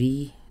is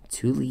free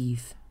to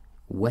leave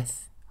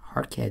with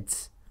her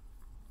kids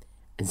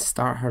and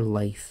start her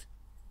life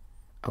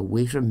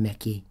away from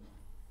Mickey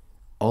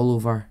all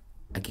over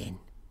again.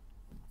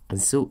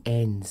 And so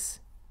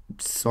ends,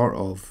 sort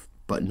of,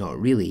 but not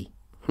really,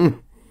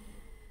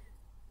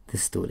 the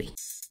story.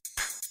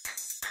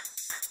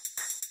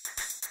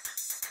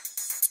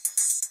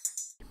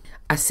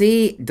 I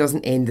say it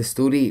doesn't end the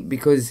story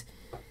because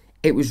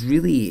It was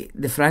really,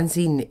 the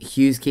Francine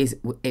Hughes case,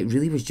 it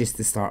really was just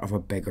the start of a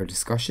bigger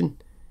discussion.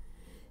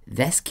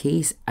 This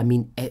case, I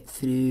mean, it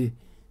threw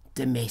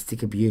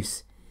domestic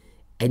abuse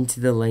into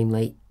the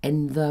limelight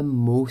in the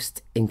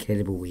most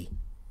incredible way.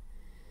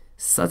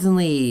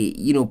 Suddenly,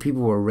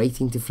 people were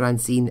writing to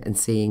Francine and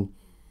saying,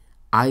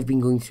 I've been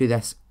going through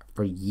this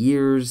for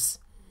years.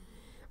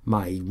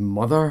 My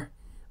mother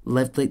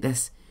lived like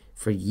this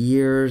for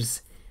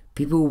years.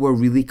 People were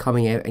really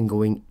coming out and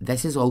going,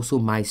 this is also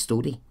my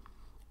story.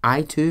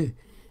 I too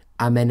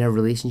am in a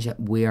relationship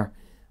where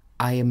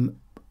I am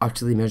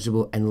utterly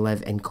miserable and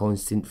live in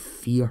constant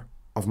fear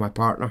of my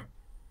partner.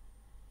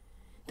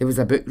 There was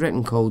a book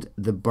written called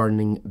The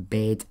Burning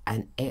Bed,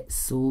 and it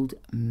sold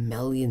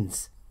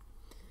millions.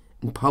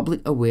 And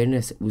public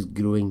awareness was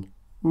growing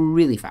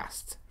really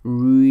fast.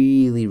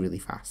 Really, really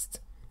fast.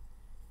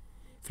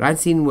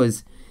 Francine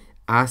was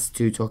asked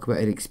to talk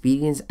about her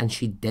experience, and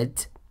she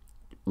did,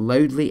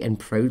 loudly and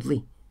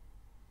proudly.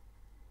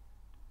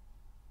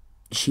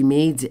 She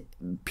made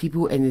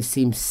people in the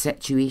same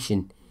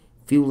situation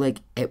feel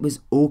like it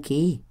was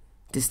okay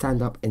to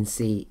stand up and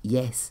say,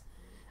 yes,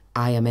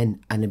 I am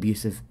in an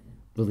abusive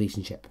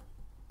relationship.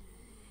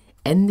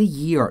 In the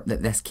year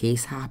that this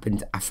case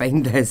happened, I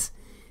find this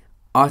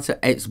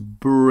it's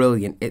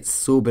brilliant. It's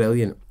so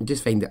brilliant. I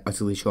just find it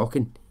utterly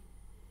shocking.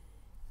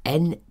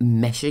 In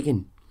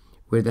Michigan,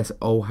 where this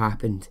all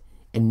happened,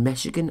 in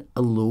Michigan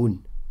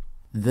alone,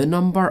 the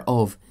number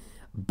of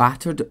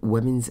battered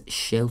women's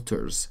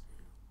shelters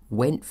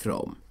went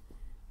from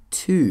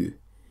 2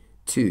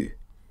 to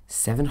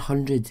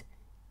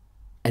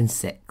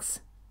 706.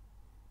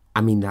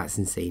 I mean, that's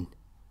insane.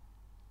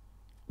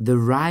 The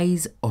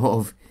rise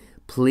of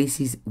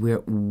places where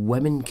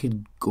women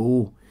could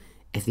go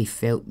if they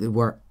felt they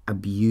were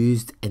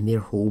abused in their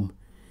home,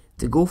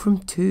 to go from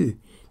 2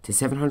 to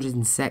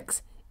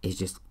 706 is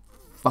just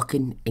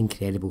fucking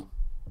incredible.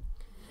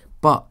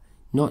 But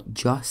not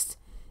just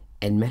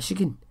in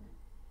Michigan.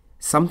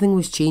 Something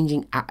was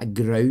changing at a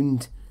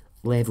ground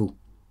level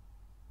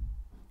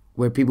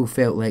where people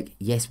felt like,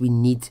 yes, we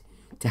need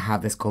to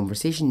have this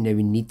conversation now.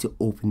 We need to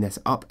open this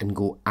up and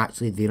go,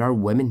 actually, there are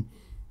women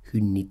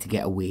who need to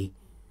get away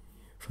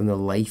from the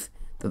life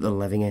that they're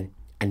living in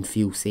and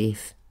feel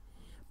safe.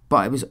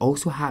 But it was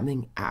also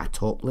happening at a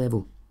top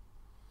level.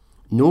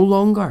 No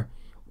longer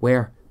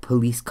were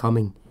police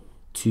coming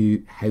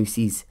to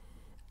houses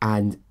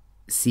and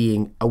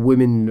seeing a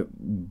woman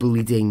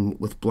bleeding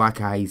with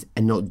black eyes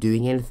and not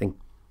doing anything.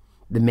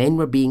 The men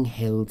were being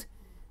held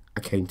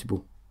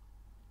accountable.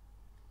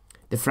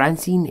 The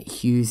Francine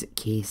Hughes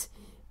case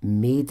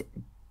made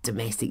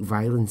domestic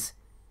violence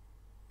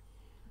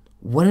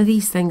one of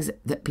these things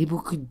that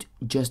people could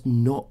just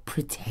not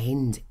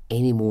pretend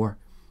anymore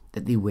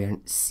that they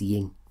weren't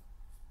seeing.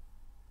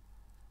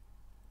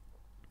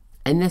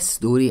 In this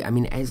story, I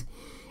mean,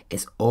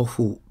 it's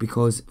awful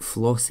because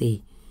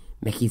Flossie,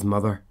 Mickey's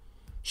mother,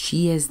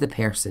 she is the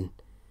person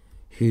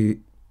who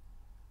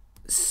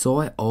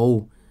saw it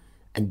all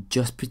and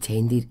just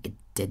pretended it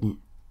didn't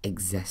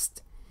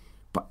exist.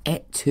 But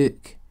it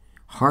took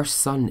her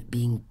son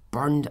being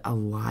burned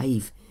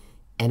alive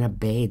in a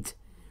bed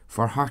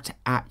for her to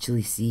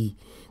actually see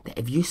that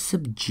if you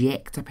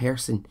subject a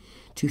person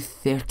to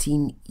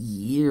 13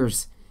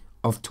 years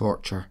of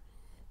torture,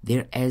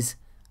 there is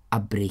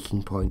a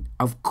breaking point.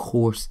 Of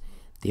course,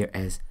 there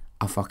is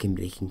a fucking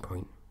breaking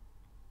point.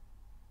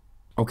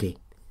 Okay,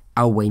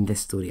 I'll wind this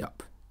story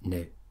up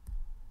now.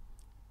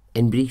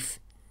 In brief,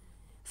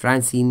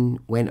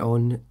 Francine went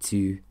on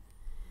to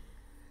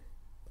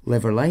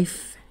live her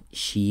life.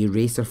 She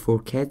raised her 4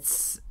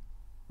 kids.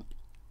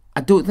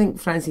 I don't think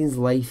Francine's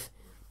life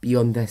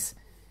beyond this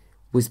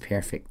was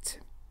perfect.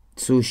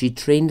 So she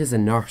trained as a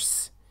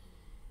nurse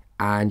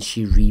and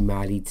she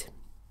remarried.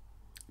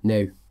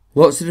 Now,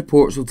 lots of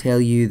reports will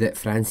tell you that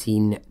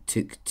Francine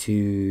took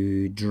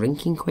to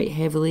drinking quite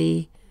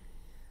heavily,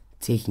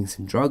 taking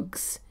some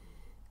drugs,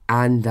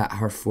 and that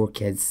her 4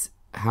 kids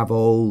have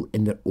all,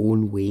 in their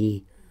own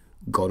way,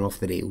 gone off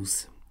the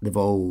rails. They've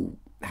all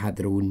had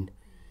their own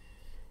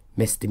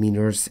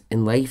misdemeanours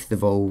in life.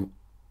 They've all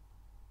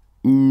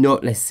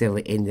not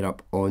necessarily ended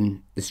up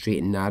on the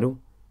straight and narrow.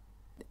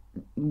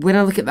 When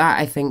I look at that,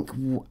 I think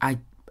I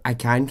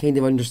can kind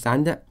of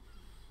understand it,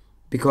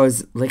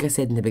 because, like I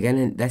said in the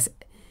beginning, this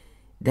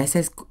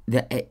is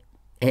it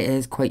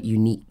is quite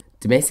unique.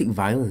 Domestic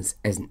violence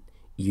isn't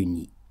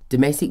unique.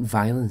 Domestic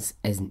violence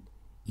isn't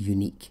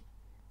unique,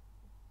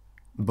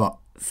 but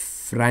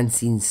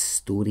Francine's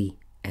story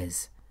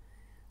is.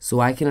 So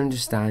I can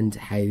understand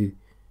how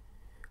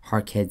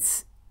her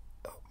kids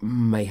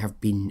might have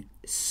been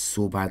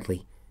so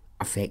badly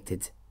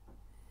affected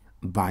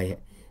by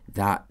it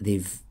that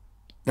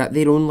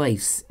their own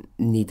lives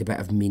need a bit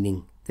of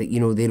meaning, that, you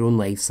know, their own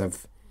lives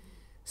have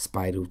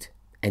spiraled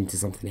into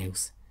something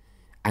else,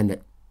 and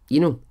that, you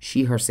know,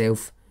 she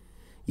herself,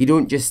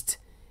 you're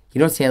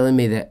not telling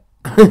me that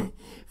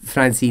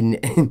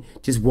Francine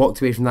just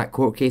walked away from that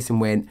court case and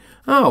went,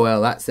 oh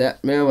well, that's it,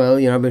 well,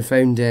 you know, I've been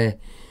found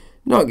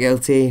not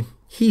guilty,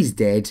 he's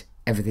dead,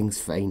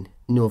 everything's fine.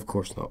 No, of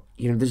course not.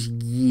 There's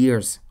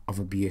years of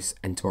abuse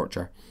and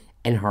torture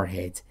in her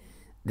head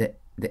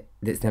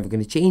that's never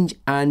going to change,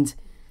 and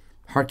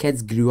her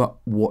kids grew up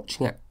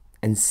watching it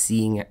and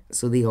seeing it,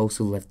 so they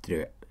also lived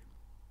through it.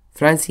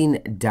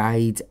 Francine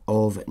died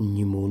of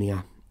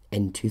pneumonia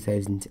in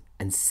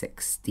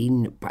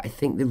 2016, but I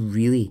think the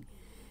really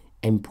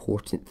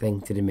important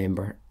thing to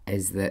remember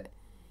is that,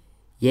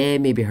 yeah,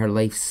 maybe her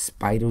life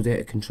spiraled out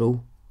of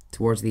control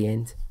towards the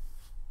end,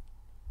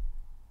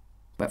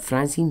 but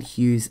Francine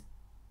Hughes,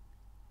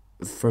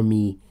 for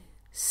me,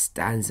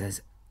 stands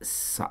as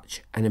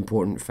such an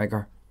important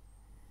figure,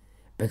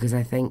 because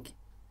I think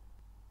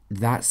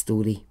that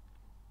story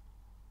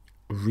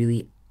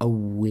really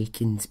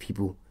awakens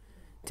people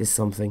to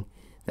something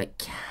that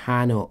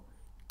cannot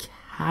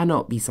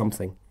be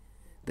something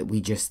that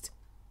we just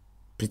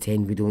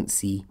pretend we don't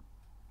see.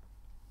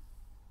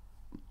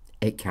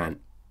 It can't.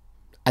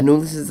 I know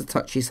this is a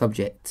touchy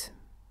subject.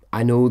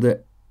 I know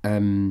that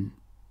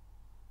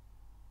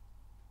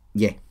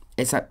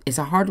it's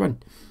a hard one.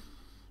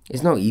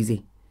 It's not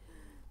easy.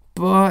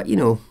 But,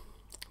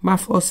 my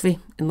philosophy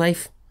in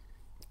life,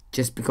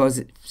 just because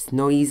it's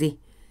not easy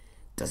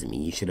doesn't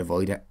mean you should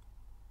avoid it.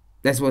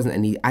 This wasn't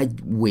an easy... I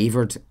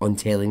wavered on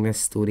telling this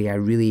story. I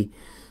really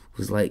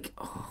was like,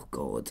 oh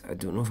God, I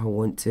don't know if I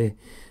want to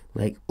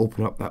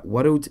open up that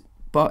world.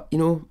 But,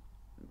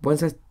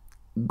 once I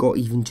got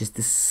even just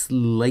the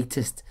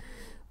slightest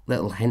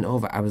little hint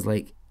of it, I was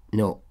like,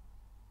 no,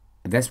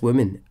 this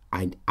woman,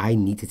 I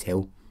need to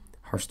tell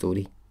her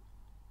story,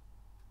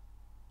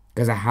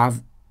 because I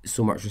have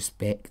so much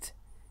respect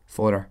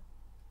for her.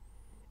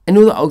 I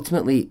know that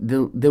ultimately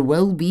there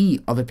will be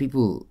but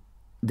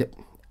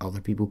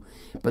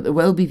there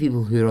will be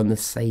people who are on the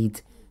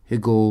side who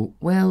go,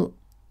 well,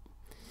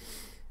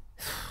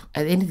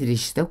 at the end of the day,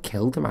 she still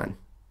killed a man.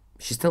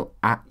 She still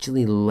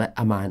actually lit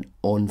a man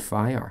on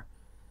fire.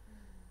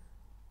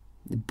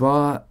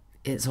 But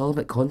it's all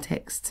about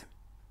context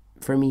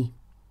for me.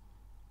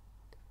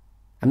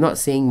 I'm not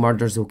saying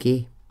murder's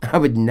okay. I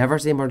would never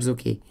say murder's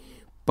okay.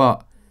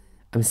 But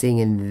I'm saying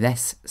in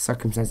this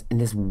circumstance, in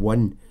this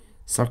one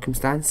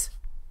circumstance,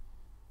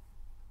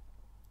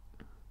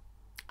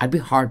 I'd be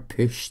hard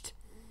pushed,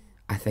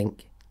 I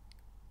think,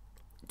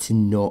 to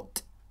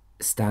not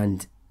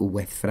stand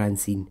with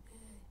Francine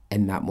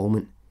in that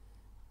moment,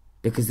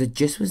 because there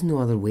just was no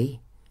other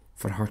way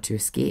for her to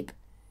escape.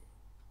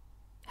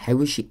 How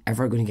was she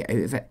ever going to get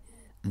out of it?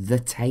 The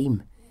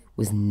time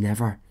was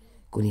never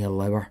going to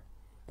allow her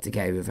to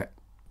get out of it.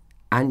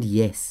 And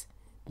yes,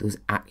 those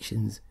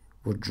actions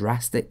were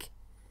drastic,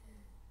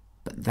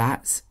 but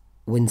that's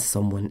when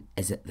someone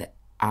is at the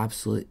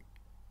absolute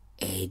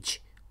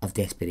edge of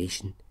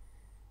desperation.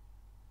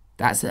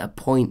 That's at a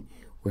point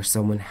where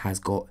someone has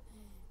got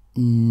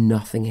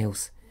nothing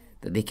else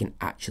that they can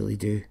actually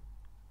do.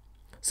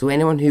 So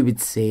anyone who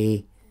would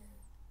say,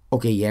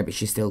 okay, yeah, but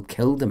she still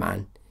killed a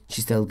man,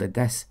 she still did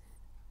this,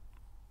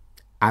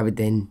 I would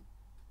then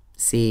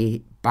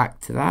say back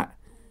to that,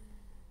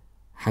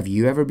 have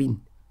you ever been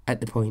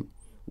at the point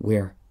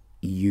where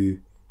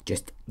you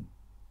just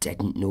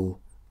didn't know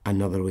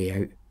another way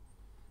out?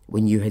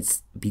 When you had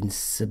been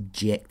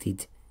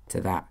subjected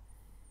to that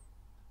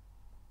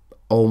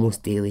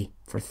almost daily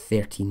for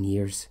 13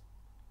 years?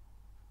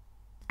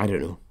 I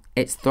don't know.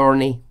 It's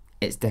thorny.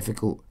 It's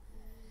difficult.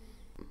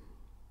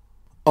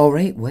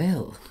 Alright,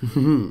 well,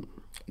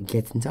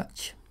 get in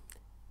touch.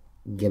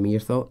 Give me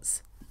your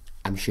thoughts.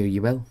 I'm sure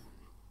you will.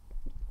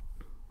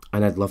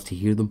 And I'd love to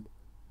hear them.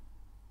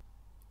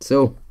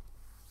 So,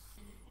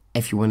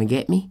 if you want to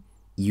get me,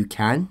 you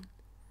can.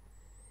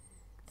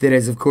 There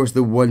is, of course,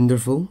 the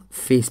wonderful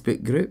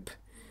Facebook group,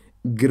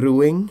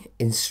 growing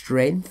in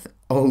strength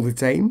all the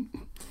time.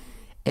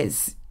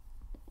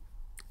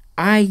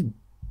 I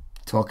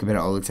talk about it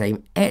all the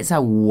time. It's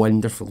a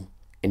wonderful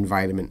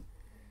environment.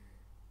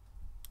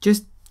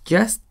 Just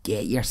get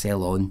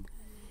yourself on.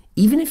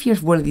 Even if you're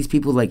one of these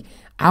people like,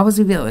 I was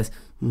a bit like this,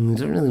 I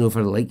don't really know if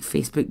I like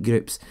Facebook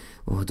groups.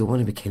 I don't want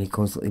to be kind of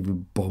constantly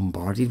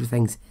bombarded with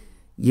things.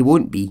 You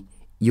won't be.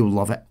 You'll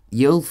love it.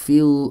 You'll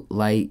feel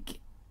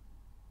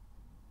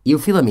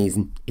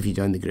amazing if you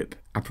join the group.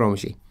 I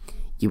promise you.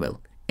 You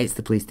will. It's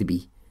the place to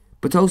be.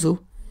 But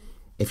also,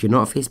 if you're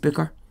not a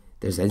Facebooker,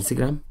 there's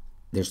Instagram,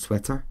 there's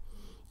Twitter.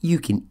 You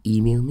can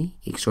email me,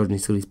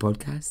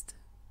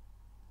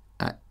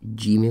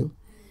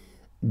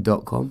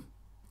 extraordinarystoriespodcast@gmail.com.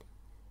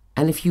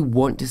 And if you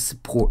want to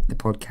support the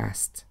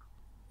podcast,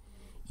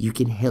 you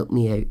can help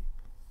me out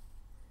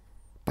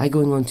by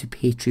going on to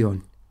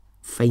Patreon,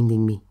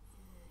 finding me.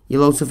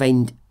 You'll also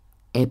find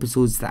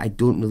episodes that I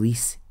don't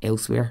release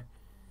elsewhere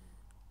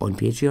on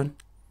Patreon.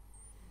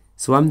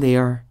 So I'm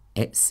there.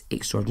 It's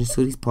Extraordinary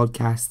Stories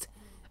Podcast.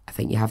 I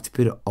think you have to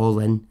put it all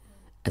in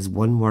as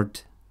one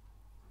word,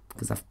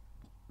 because I've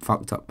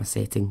fucked up my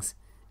settings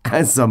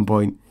at some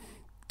point.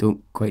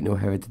 Don't quite know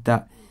how I did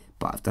that,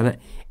 but I've done it.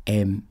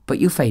 But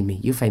you'll find me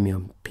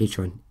on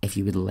Patreon if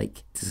you would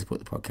like to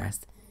support the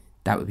podcast.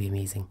 That would be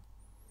amazing.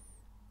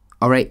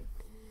 Alright,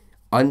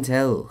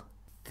 until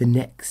the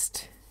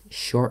next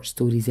short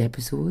stories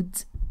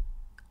episode,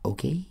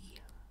 Okay.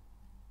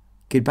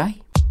 Goodbye.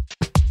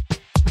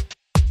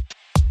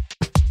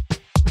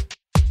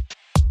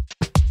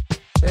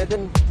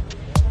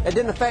 It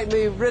didn't affect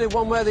me really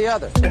one way or the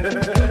other.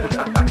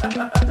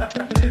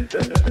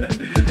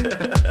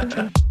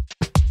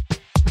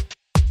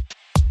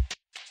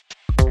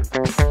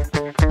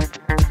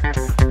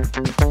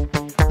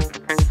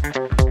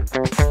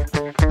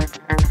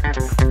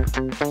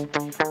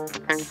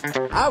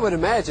 I would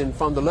imagine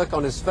from the look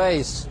on his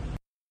face,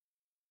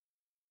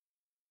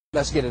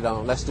 let's get it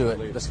on, let's do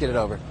it, let's get it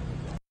over.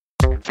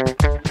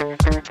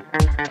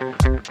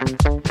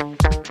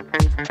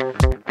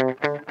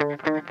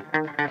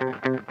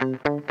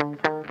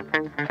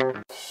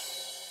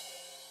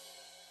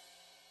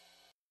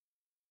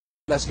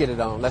 Let's get it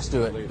on, let's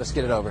do it, let's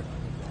get it over.